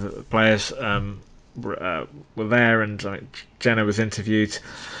rest of the players were there, and Jenna was interviewed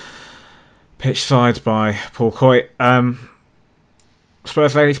pitch side by Paul Coyte.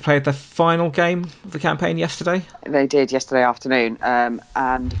 Spurs ladies played their final game of the campaign yesterday. They did yesterday afternoon,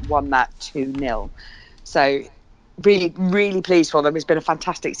 and won that 2-0. So really, really pleased for them. It's been a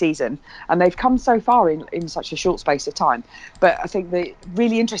fantastic season, and they've come so far in such a short space of time. But I think the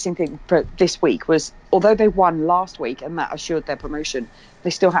really interesting thing for this week was, although they won last week and that assured their promotion,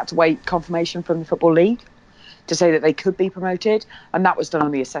 they still had to wait confirmation from the Football League to say that they could be promoted, and that was done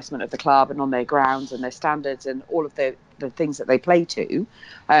on the assessment of the club and on their grounds and their standards and all of the things that they play to.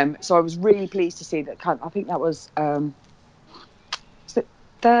 So I was really pleased to see that. I think that was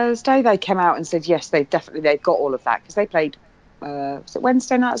Thursday they came out and said yes, they've got all of that, because they played was it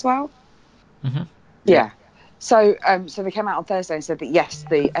Wednesday night as well? Mm-hmm. Yeah. So they came out on Thursday and said that yes,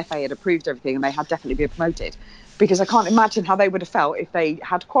 the FA had approved everything and they had definitely been promoted, because I can't imagine how they would have felt if they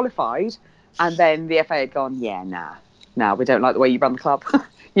had qualified and then the FA had gone, nah, we don't like the way you run the club.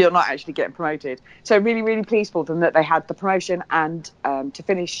 You're not actually getting promoted. So really, really pleased for them that they had the promotion and to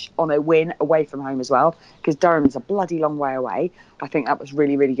finish on a win away from home as well, because Durham is a bloody long way away. I think that was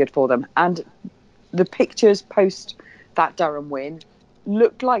really, really good for them. And the pictures post that Durham win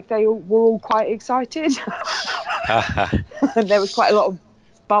looked like they were all quite excited. There was quite a lot of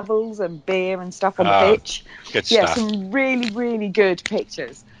bubbles and beer and stuff on the pitch. Good stuff. Some really, really good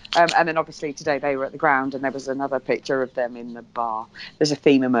pictures. And then obviously today they were at the ground, and there was another picture of them in the bar. There's a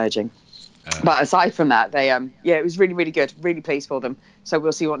theme emerging. But aside from that, they it was really, really good. Really pleased for them. So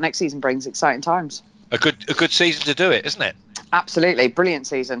we'll see what next season brings. Exciting times. A good season to do it, isn't it? Absolutely, brilliant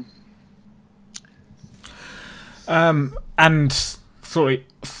season. And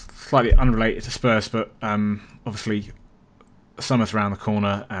slightly unrelated to Spurs, but obviously summer's around the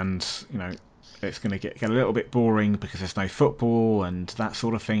corner, and it's going to get a little bit boring because there's no football and that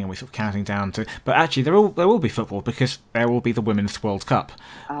sort of thing, and we're sort of counting down to. But actually, there will be football because there will be the Women's World Cup.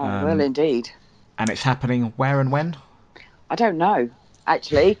 Well, indeed. And it's happening where and when? I don't know.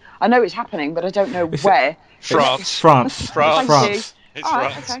 Actually, I know it's happening, but I don't know where. France. France. Thank you. It's All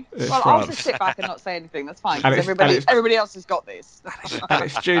right, France. okay. It's Well, I'll France. just sit back and not say anything. That's fine. And Because it's- everybody else has got this. And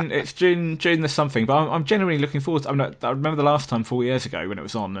it's June. It's June the something. But I'm genuinely looking forward. I remember the last time 4 years ago when it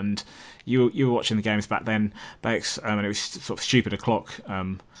was on, and you were watching the games back then, Bex, and it was sort of stupid o'clock.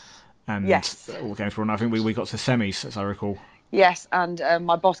 And Yes. all the games were on. I think we got to semis, as I recall. Yes, and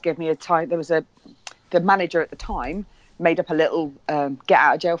my boss gave me a time. There was the manager at the time made up a little get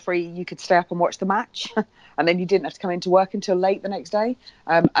out of jail free. You could stay up and watch the match, and then you didn't have to come into work until late the next day.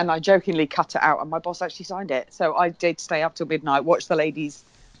 And I jokingly cut it out, and my boss actually signed it. So I did stay up till midnight, watch the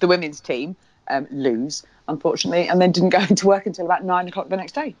women's team lose, unfortunately, and then didn't go into work until about 9 o'clock the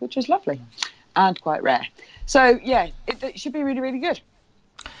next day, which was lovely and quite rare. So yeah, it should be really, really good.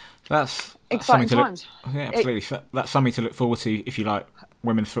 That's Exciting something to times. Yeah, absolutely. That's something to look forward to if you like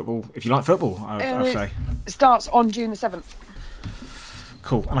women's football. If you like football, I'd say. It starts on June the 7th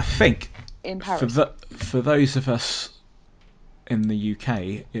Cool. And I think in Paris. for those of us in the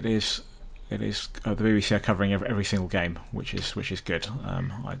UK, it is the BBC are covering every single game, which is good.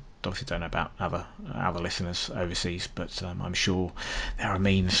 I obviously don't know about other listeners overseas, but I'm sure there are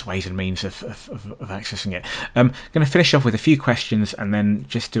ways and means of accessing it. I'm going to finish off with a few questions and then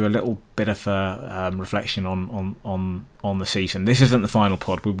just do a little bit of a reflection on the season. This isn't the final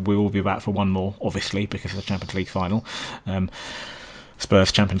pod. We will be back for one more, obviously, because of the Champions League final.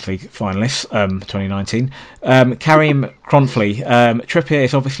 Spurs Champions League finalists, 2019. Karim Kronfli. Trippier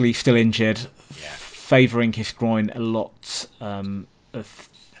is obviously still injured, favouring his groin a lot the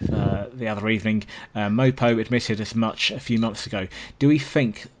other evening. Mopo admitted as much a few months ago. Do we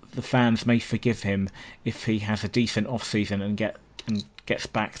think the fans may forgive him if he has a decent off-season and gets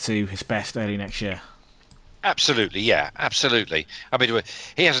back to his best early next year? Absolutely, yeah, absolutely. I mean,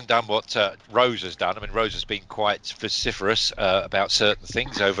 he hasn't done what Rose has done. I mean, Rose has been quite vociferous about certain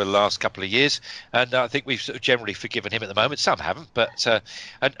things over the last couple of years, and I think we've sort of generally forgiven him at the moment. Some haven't, but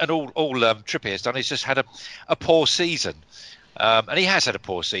and all Trippier has done is just had a poor season. And he has had a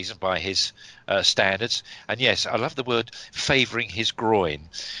poor season by his standards. And yes, I love the word favouring his groin.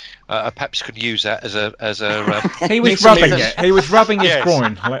 I perhaps could use that as a. He was rubbing it. He was rubbing his Yes.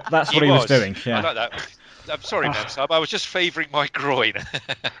 groin. That's what he was doing. I Yeah. like that. I'm sorry, man. I was just favouring my groin.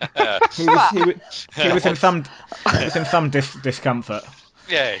 He was in some discomfort.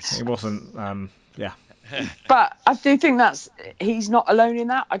 Yes. He wasn't. Yeah. But I do think he's not alone in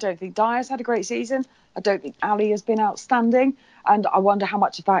that. I don't think Dyer's had a great season. I don't think Ali has been outstanding. And I wonder how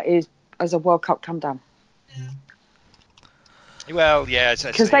much of that is as a World Cup come down. Well, yeah.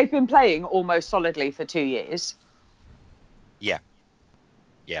 Because they've been playing almost solidly for 2 years.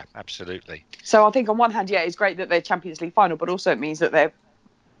 Yeah, absolutely. So I think on one hand, yeah, it's great that they're Champions League final, but also it means that their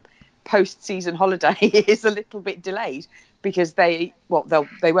post-season holiday is a little bit delayed because they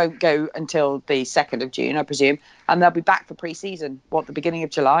won't go until the 2nd of June, I presume, and they'll be back for pre-season, the beginning of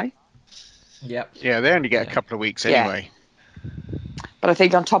July? Yep. Yeah, they only get a couple of weeks anyway. But I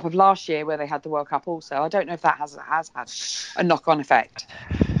think on top of last year where they had the World Cup also, I don't know if that has had a knock-on effect.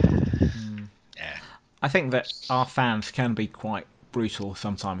 Yeah. I think that our fans can be quite brutal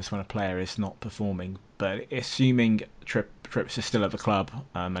sometimes when a player is not performing, but assuming Trips is still at the club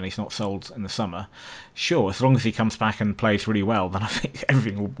and he's not sold in the summer, sure, as long as he comes back and plays really well, then I think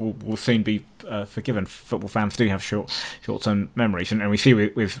everything will soon be forgiven. Football fans do have short-term memories, and we see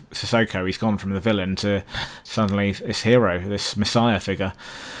with Sissoko, he's gone from the villain to suddenly this hero, this messiah figure.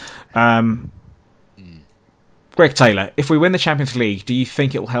 Greg Taylor, if we win the Champions League, do you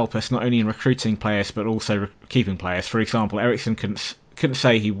think it will help us not only in recruiting players but also keeping players? For example, Eriksen couldn't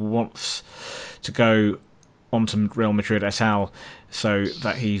say he wants to go on to Real Madrid et al. So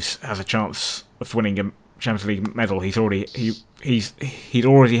that has a chance of winning a Champions League medal. He'd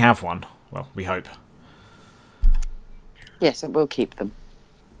already have one. Well, we hope. Yes, it will keep them.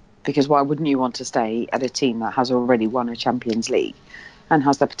 Because why wouldn't you want to stay at a team that has already won a Champions League and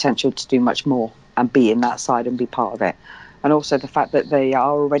has the potential to do much more and be in that side and be part of it? And also the fact that they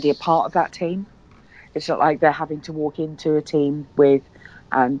are already a part of that team. It's not like they're having to walk into a team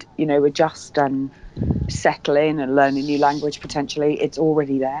and adjust and settle in and learn a new language potentially. It's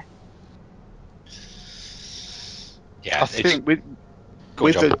already there. Yeah, I think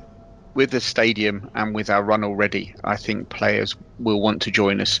with the stadium and with our run already, I think players will want to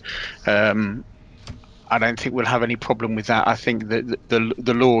join us. I don't think we'll have any problem with that. I think that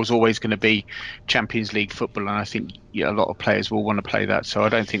the law is always going to be Champions League football, and I think a lot of players will want to play that. So I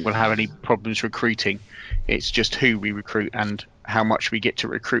don't think we'll have any problems recruiting. It's just who we recruit and how much we get to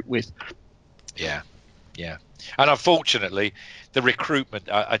recruit with. Yeah. And unfortunately, the recruitment,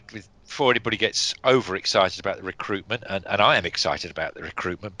 before anybody gets overexcited about the recruitment, and I am excited about the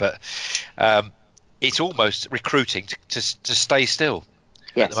recruitment, but it's almost recruiting to stay still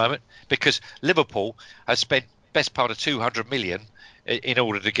at the moment, because Liverpool has spent best part of 200 million in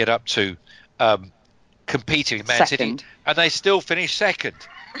order to get up to competing with Man City, and they still finished second.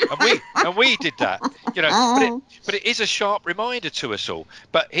 And we did that, but it is a sharp reminder to us all.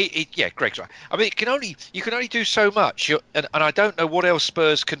 But Greg's right. I mean, you can only do so much, and I don't know what else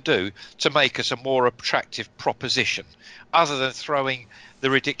Spurs can do to make us a more attractive proposition, other than throwing the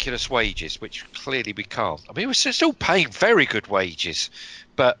ridiculous wages, which clearly we can't. I mean, we're still paying very good wages,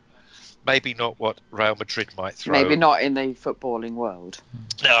 but maybe not what Real Madrid might throw. Maybe not in the footballing world.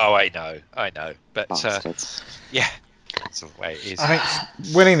 No, I know, but yeah. That's the way it is. I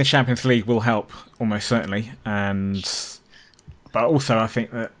think winning the Champions League will help almost certainly, but also I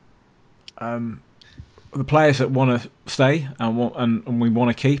think that the players that want to stay and we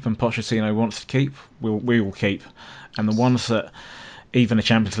want to keep, and Pochettino wants to keep, we will keep, and the ones that even a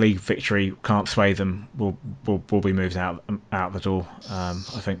Champions League victory can't sway them will be moved out the door. I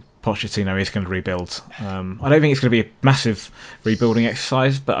think Pochettino is going to rebuild. I don't think it's going to be a massive rebuilding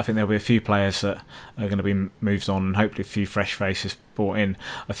exercise, but I think there'll be a few players that are going to be moved on, and hopefully a few fresh faces brought in.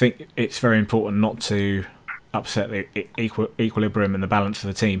 I think it's very important not to upset the equilibrium and the balance of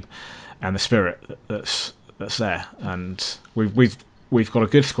the team and the spirit that's there. And we've got a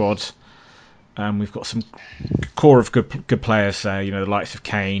good squad. We've got some core of good players there. The likes of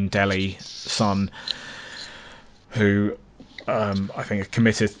Kane, Dele, Son, who I think are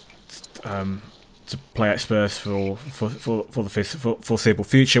committed to play at Spurs for the foreseeable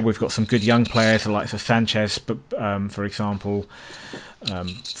future. We've got some good young players, the likes of Sanchez, for example,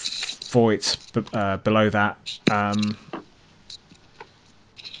 Voigt below that,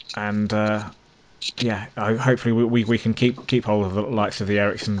 hopefully we can keep hold of the likes of the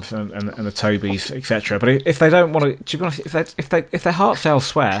Ericssons and the Tobys, etc. But if they don't want to be honest, if their heart's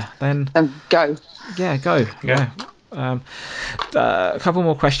elsewhere, then go. Yeah, go. Yeah. A couple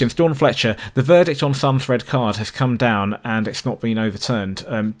more questions. Dawn Fletcher, the verdict on Son's red card has come down and it's not been overturned.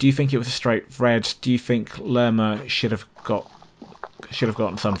 Do you think it was a straight red? Do you think Lerma should have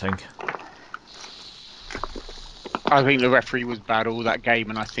gotten something? I think the referee was bad all that game,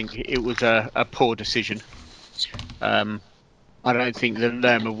 and I think it was a poor decision. I don't think that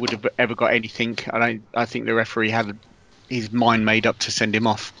Lerma would have ever got anything. I think the referee had his mind made up to send him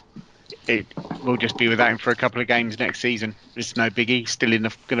off. It will just be without him for a couple of games next season. It's no biggie. Still going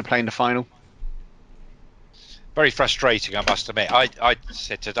to play in the final. Very frustrating, I must admit. I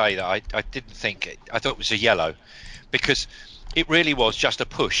said today that I didn't think I thought it was a yellow, because it really was just a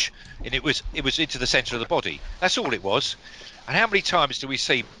push, and it was into the centre of the body. That's all it was. And how many times do we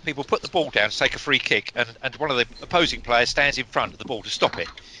see people put the ball down to take a free kick, and one of the opposing players stands in front of the ball to stop it,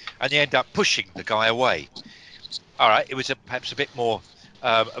 and they end up pushing the guy away? All right, it was perhaps a bit more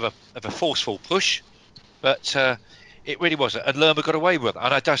of a forceful push, but it really wasn't. And Lerma got away with it,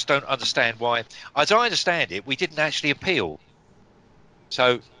 and I just don't understand why. As I understand it, we didn't actually appeal,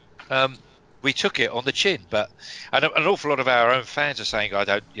 so we took it on the chin. But an awful lot of our own fans are saying,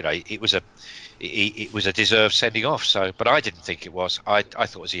 it was a deserved sending off. So, but I didn't think it was. I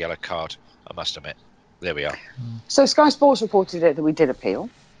thought it was a yellow card, I must admit. There we are. So Sky Sports reported it that we did appeal.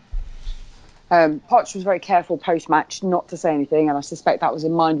 Poch was very careful post-match not to say anything, and I suspect that was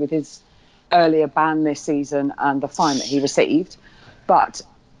in mind with his earlier ban this season and the fine that he received. But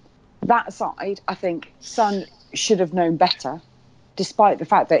that aside, I think Son should have known better, despite the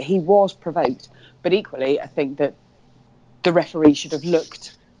fact that he was provoked. But equally, I think that the referee should have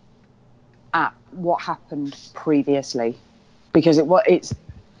looked at what happened previously, because it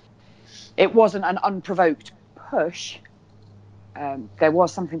wasn't an unprovoked push. There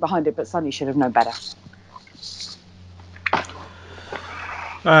was something behind it, but Sonny should have known better.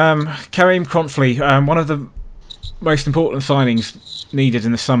 Kareem Cronfley, one of the most important signings needed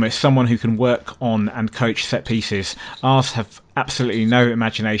in the summer is someone who can work on and coach set pieces. Ours have absolutely no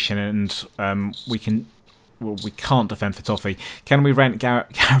imagination, and we can't defend for Toffee. Can we rent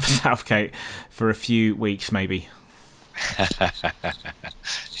Gareth Southgate for a few weeks, maybe?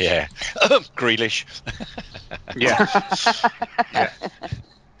 Yeah. Grealish. Yeah.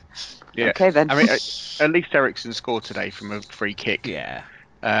 Okay then. I mean, at least Ericsson scored today from a free kick. Yeah.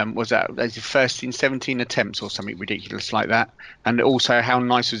 Was that they did first in 17 attempts or something ridiculous like that? And also, how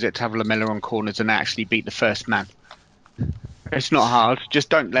nice was it to have Lamela on corners and actually beat the first man? It's not hard. Just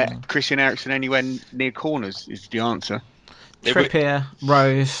don't let Christian Eriksen anywhere near corners is the answer. Trippier,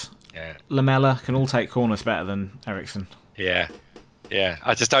 Rose, Yeah. Lamela can all take corners better than Eriksen. Yeah.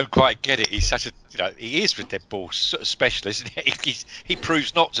 I just don't quite get it. He's such a, he is a dead ball sort of specialist. He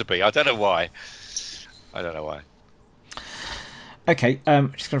proves not to be. I don't know why. Okay, just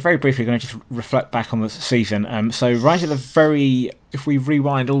going to very briefly just reflect back on the season. So right at if we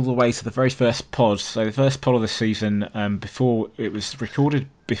rewind all the way to the very first pod, so the first pod of the season, before it was recorded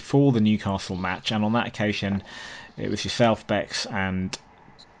before the Newcastle match, and on that occasion, it was yourself, Bex, and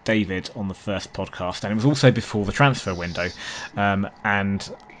David on the first podcast, and it was also before the transfer window. And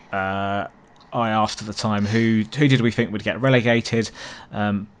I asked at the time who did we think would get relegated.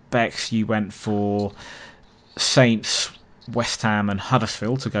 Bex, you went for Saints, West Ham and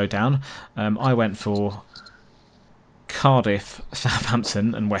Huddersfield to go down. I went for Cardiff,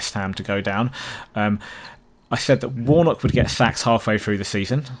 Southampton and West Ham to go down. I said that Warnock would get sacked halfway through the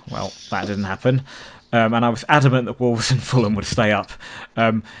season. Well, that didn't happen. And I was adamant that Wolves and Fulham would stay up.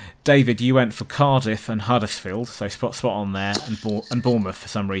 David, you went for Cardiff and Huddersfield, so spot on there, and Bournemouth for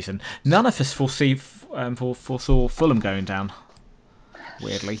some reason. None of us foresaw Fulham going down,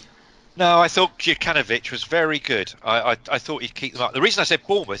 weirdly. No, I thought Jokanovic was very good. I thought he'd keep them up. The reason I said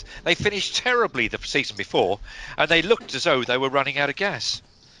Bournemouth, they finished terribly the season before, and they looked as though they were running out of gas.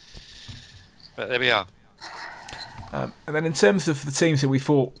 But there we are. And then in terms of the teams that we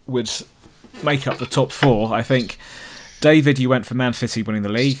thought would make up the top four, I think, David, you went for Man City winning the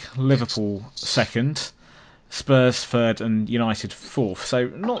league, Liverpool second, Spurs third, and United fourth. So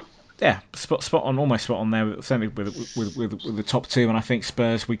not, spot on, almost spot on there, certainly with the top two. And I think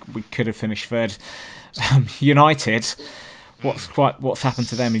Spurs, we could have finished third. United, what's happened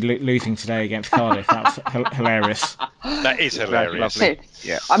to them losing today against Cardiff? That's hilarious. That is hilarious. Lovely.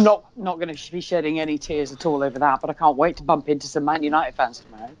 Yeah. I'm not going to be shedding any tears at all over that, but I can't wait to bump into some Man United fans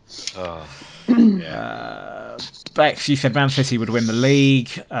tomorrow. Oh. Bex, you said Man City would win the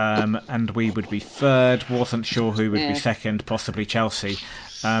league, and we would be third. Wasn't sure who would be second, possibly Chelsea.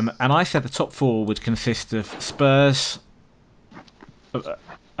 And I said the top four would consist of Spurs,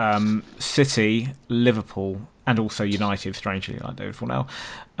 City, Liverpool, and also United, strangely, like David Fornell.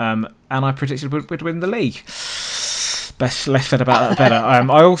 And I predicted we'd win the league. Less said about that, the better.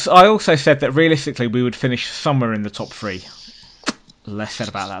 I also said that realistically we would finish somewhere in the top three. Less said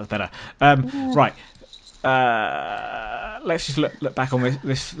about that, the better. Right. Let's just look back on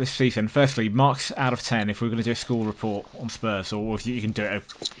this season. Firstly, marks out of 10 if we're going to do a school report on Spurs, or if you can do it,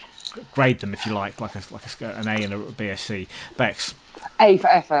 grade them if you like an A and a B, a C. Bex. A for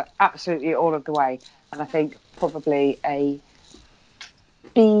effort, absolutely all of the way, and I think probably a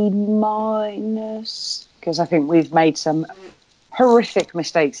B minus, because I think we've made some horrific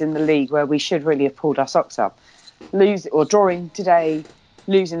mistakes in the league where we should really have pulled our socks up. Drawing today,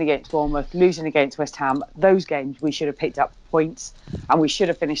 losing against Bournemouth, losing against West Ham, those games we should have picked up points, and we should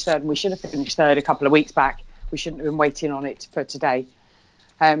have finished third, and we should have finished third a couple of weeks back. We shouldn't have been waiting on it for today.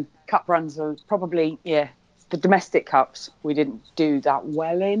 Cup runs are probably, the domestic cups we didn't do that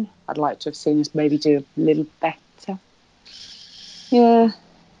well in. I'd like to have seen us maybe do a little better.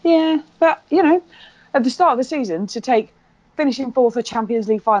 But, at the start of the season, to take finishing fourth at Champions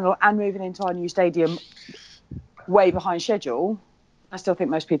League final and moving into our new stadium way behind schedule, I still think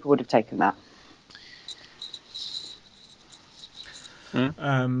most people would have taken that.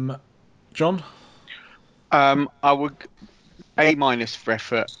 John? I would A minus for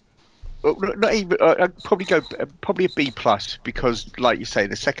effort. Not even. I'd probably go a B plus, because, like you say,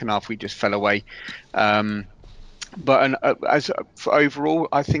 the second half we just fell away. But as for overall,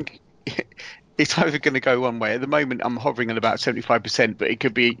 I think it's either going to go one way. At the moment, I'm hovering at about 75%, but it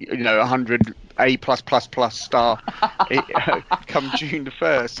could be 100 A plus star come June the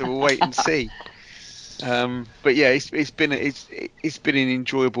 1st. So we'll wait and see. But yeah, it's been an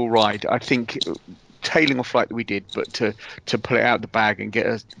enjoyable ride. I think tailing off like we did, but to pull it out the bag and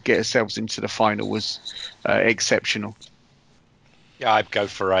get ourselves into the final was exceptional. Yeah, I'd go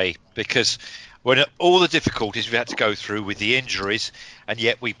for A, because when all the difficulties we had to go through with the injuries, and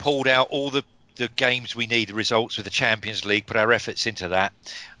yet we pulled out all the games we need, the results with the Champions League, put our efforts into that.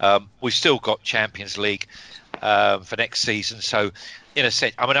 We've still got Champions League for next season. So in a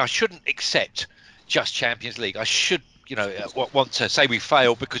sense, I shouldn't accept just Champions League. I should, want to say we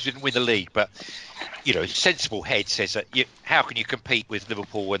failed because we didn't win the league. But, sensible head says that how can you compete with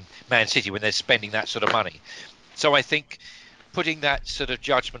Liverpool and Man City when they're spending that sort of money? So I think putting that sort of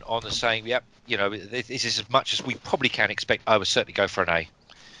judgment on and saying, this is as much as we probably can expect, I would certainly go for an A.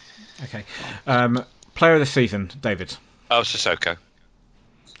 Okay. Player of the season, David. Oh, Sissoko.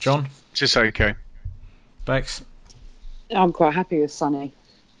 John. Sissoko. Bex. I'm quite happy with Sonny.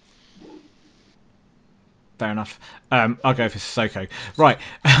 Fair enough. I'll go for Sissoko. Right.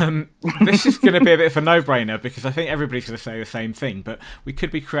 This is going to be a bit of a no-brainer because I think everybody's going to say the same thing, but we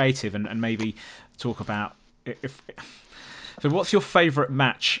could be creative and maybe talk about if. So, what's your favourite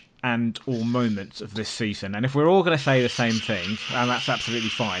match and or moment of this season? And if we're all going to say the same thing, and that's absolutely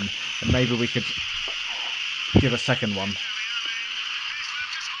fine, then maybe we could give a second one.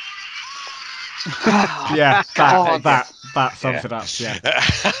 Yeah, that sums it up. Yeah.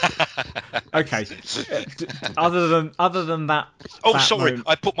 Okay. Other than that. Oh, that sorry, moment,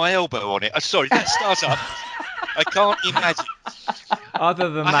 I put my elbow on it. Sorry, that starts up. I can't imagine. other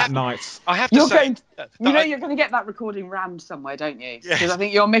than that night. I have to say, you're going to get that recording rammed somewhere, don't you? Because Yes. I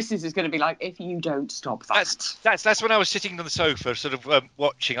think your missus is going to be like, if you don't stop that. that's when I was sitting on the sofa, sort of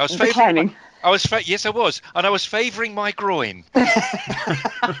watching. I was Reclining. yes, I was, and I was favouring my groin. Now,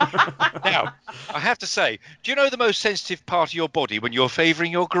 I have to say, do you know the most sensitive part of your body when you're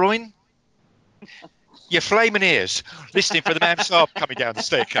favouring your groin? Your flaming ears, listening for the man Saab coming down the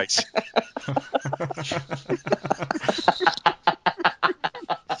staircase.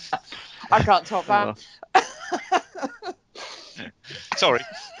 I can't top that. Sorry.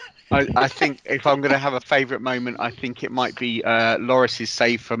 I think if I'm going to have a favourite moment, I think it might be Loris's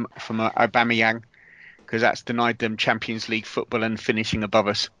save from Aubameyang, because that's denied them Champions League football and finishing above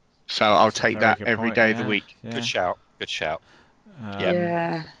us. So I'll take Very that good every point, day of yeah, the week. yeah. Good shout.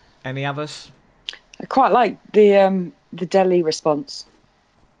 Yeah. Any others? I quite like the Delhi response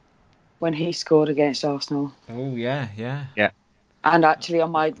when he scored against Arsenal. Oh yeah. And actually,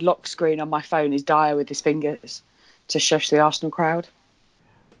 on my lock screen on my phone is Dyer with his fingers to shush the Arsenal crowd.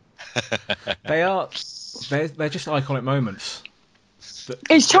 They're just iconic moments.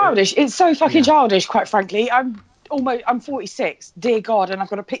 It's childish. It's so fucking childish, quite frankly. I'm 46, dear God, and I've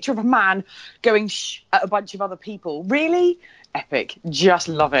got a picture of a man going shh at a bunch of other people. Really? Epic. Just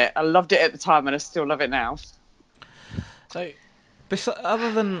love it. I loved it at the time and I still love it now. So,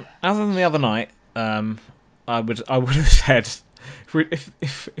 other than the other night, I would have said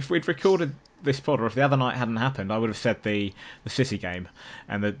if we'd recorded this pod, or if the other night hadn't happened, I would have said the City game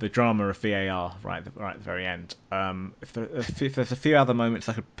and the drama of VAR right at the very end. If there's a few other moments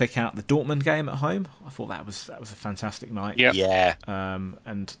I could pick out, the Dortmund game at home, I thought that was a fantastic night. Yep. Yeah.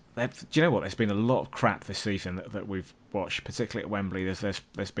 And do you know what? There's been a lot of crap this season that we've watched, particularly at Wembley.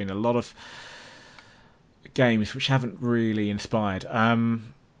 There's been a lot of games which haven't really inspired.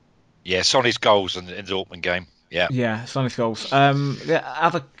 Yeah, Sonny's goals in the Dortmund game. Yeah. Sonny's goals. The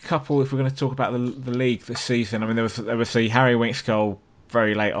other couple, if we're going to talk about the league this season, I mean, there was the Harry Winks goal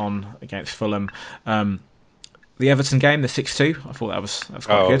very late on against Fulham. The Everton game, the 6-2, I thought that was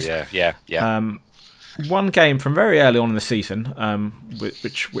quite good. Oh yeah. One game from very early on in the season,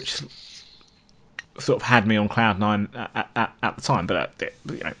 which sort of had me on cloud nine at the time, but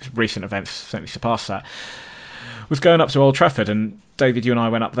recent events certainly surpassed that. Was going up to Old Trafford, and David, you and I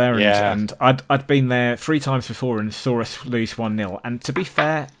went up there, and I'd been there 3 times before and saw us lose 1-0. And to be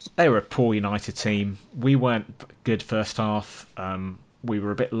fair, they were a poor United team. We weren't good first half. We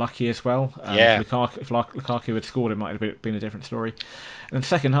were a bit lucky as well. If Lukaku had scored, it might have been a different story. And then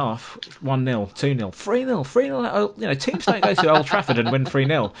second half, 1-0, 2-0, 3-0, 3-0. Teams don't go to Old Trafford and win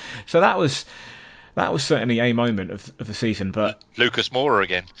 3-0. So that was certainly a moment of the season. But Lucas Moura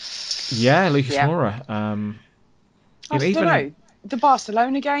again. Yeah, Lucas Moura. I don't know. The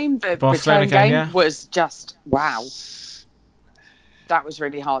Barcelona game, the Barcelona return game, yeah. was just wow. That was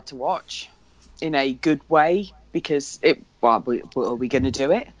really hard to watch in a good way because are we going to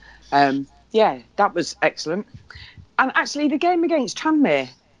do it? That was excellent. And actually, the game against Tranmere,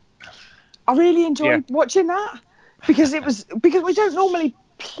 I really enjoyed watching that because we don't normally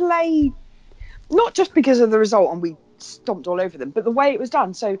play, not just because of the result and we stomped all over them, but the way it was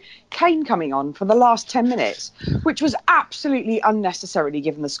done. So Kane coming on for the last 10 minutes, which was absolutely unnecessarily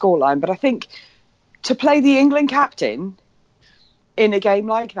given the scoreline, but I think to play the England captain in a game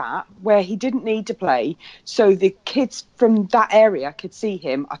like that where he didn't need to play so the kids from that area could see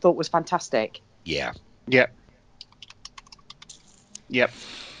him, I thought was fantastic. Yeah. Yep.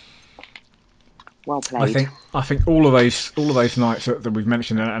 Well played. I think all of those nights that we've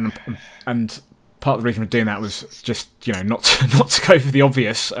mentioned and part of the reason for doing that was just not to go for the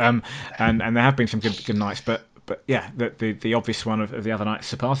obvious, and there have been some good nights, but yeah, the obvious one of the other night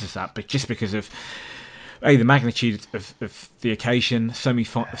surpasses that, but just because of the magnitude of the occasion,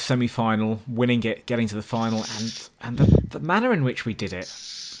 semi-final, winning it, getting to the final, and the manner in which we did it,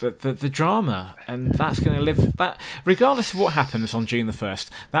 the drama, and that's going to live. That regardless of what happens on June the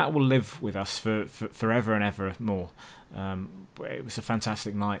 1st, that will live with us for forever and ever more. It was a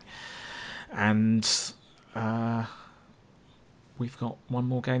fantastic night, and we've got one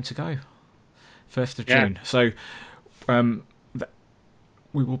more game to go, 1st of June. So.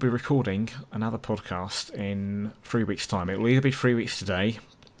 We will be recording another podcast in 3 weeks' time. It will either be 3 weeks today,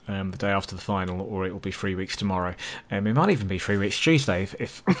 the day after the final, or it will be 3 weeks tomorrow. It might even be 3 weeks Tuesday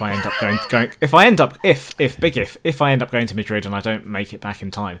if I end up going if I end up going to Madrid and I don't make it back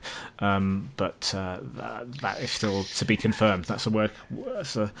in time. But that is still to be confirmed. That's a work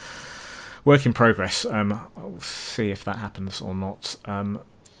in progress. I'll see if that happens or not.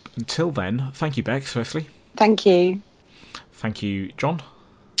 Until then, thank you, Bex. Firstly, Thank you. Thank you, John.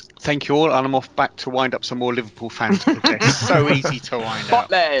 Thank you all, and I'm off back to wind up some more Liverpool fans. It's so easy to wind up.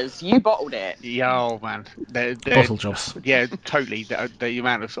 Bottlers, you bottled it. Yeah, oh man, they're Bottle jobs. Yeah, totally. The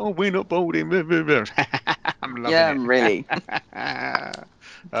amount of we're not bowling. I'm loving Yeah, it. really.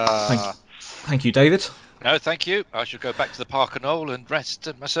 Thank you, David. No, thank you. I shall go back to the Park and Knoll and rest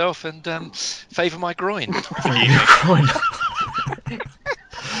myself and favour my groin.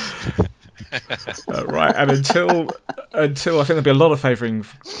 Right, and until I think there'll be a lot of favouring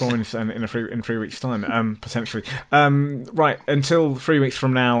groins in 3 weeks' time, potentially. Right, until 3 weeks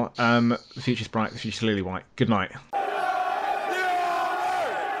from now, the future's bright, the future's lily white. Good night.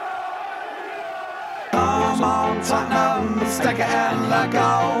 Come on, Tottenham, stick it in the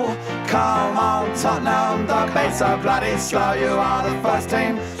goal. Come on, Tottenham, the beats are bloody slow. You are the first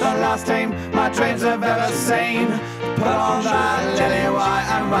team, the last team my dreams have ever seen. Put on that lily white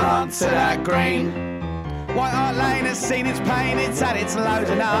and run on to that green. White Hart Lane has seen its pain, it's had its loads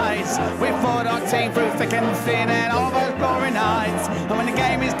of nights. We've fought our team through thick and thin and all those glory nights. And when the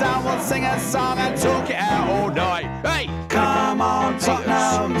game is done, we'll sing a song and talk it out all night. Hey! Come on,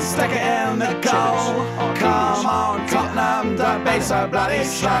 Tottenham, stick it in the goal. Come on, Tottenham, the beats so bloody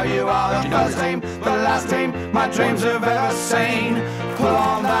slow. You are the first team, the last team my dreams have ever seen. Pull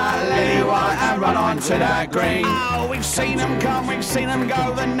on that lily white and run on to that green. Oh, we've seen them come, we've seen them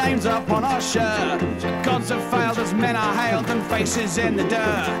go, the names up on our shirt. Gods have failed as men are hailed and faces in the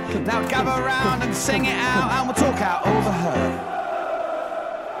dirt. Now gather round and sing it out and we'll talk out all the hurt.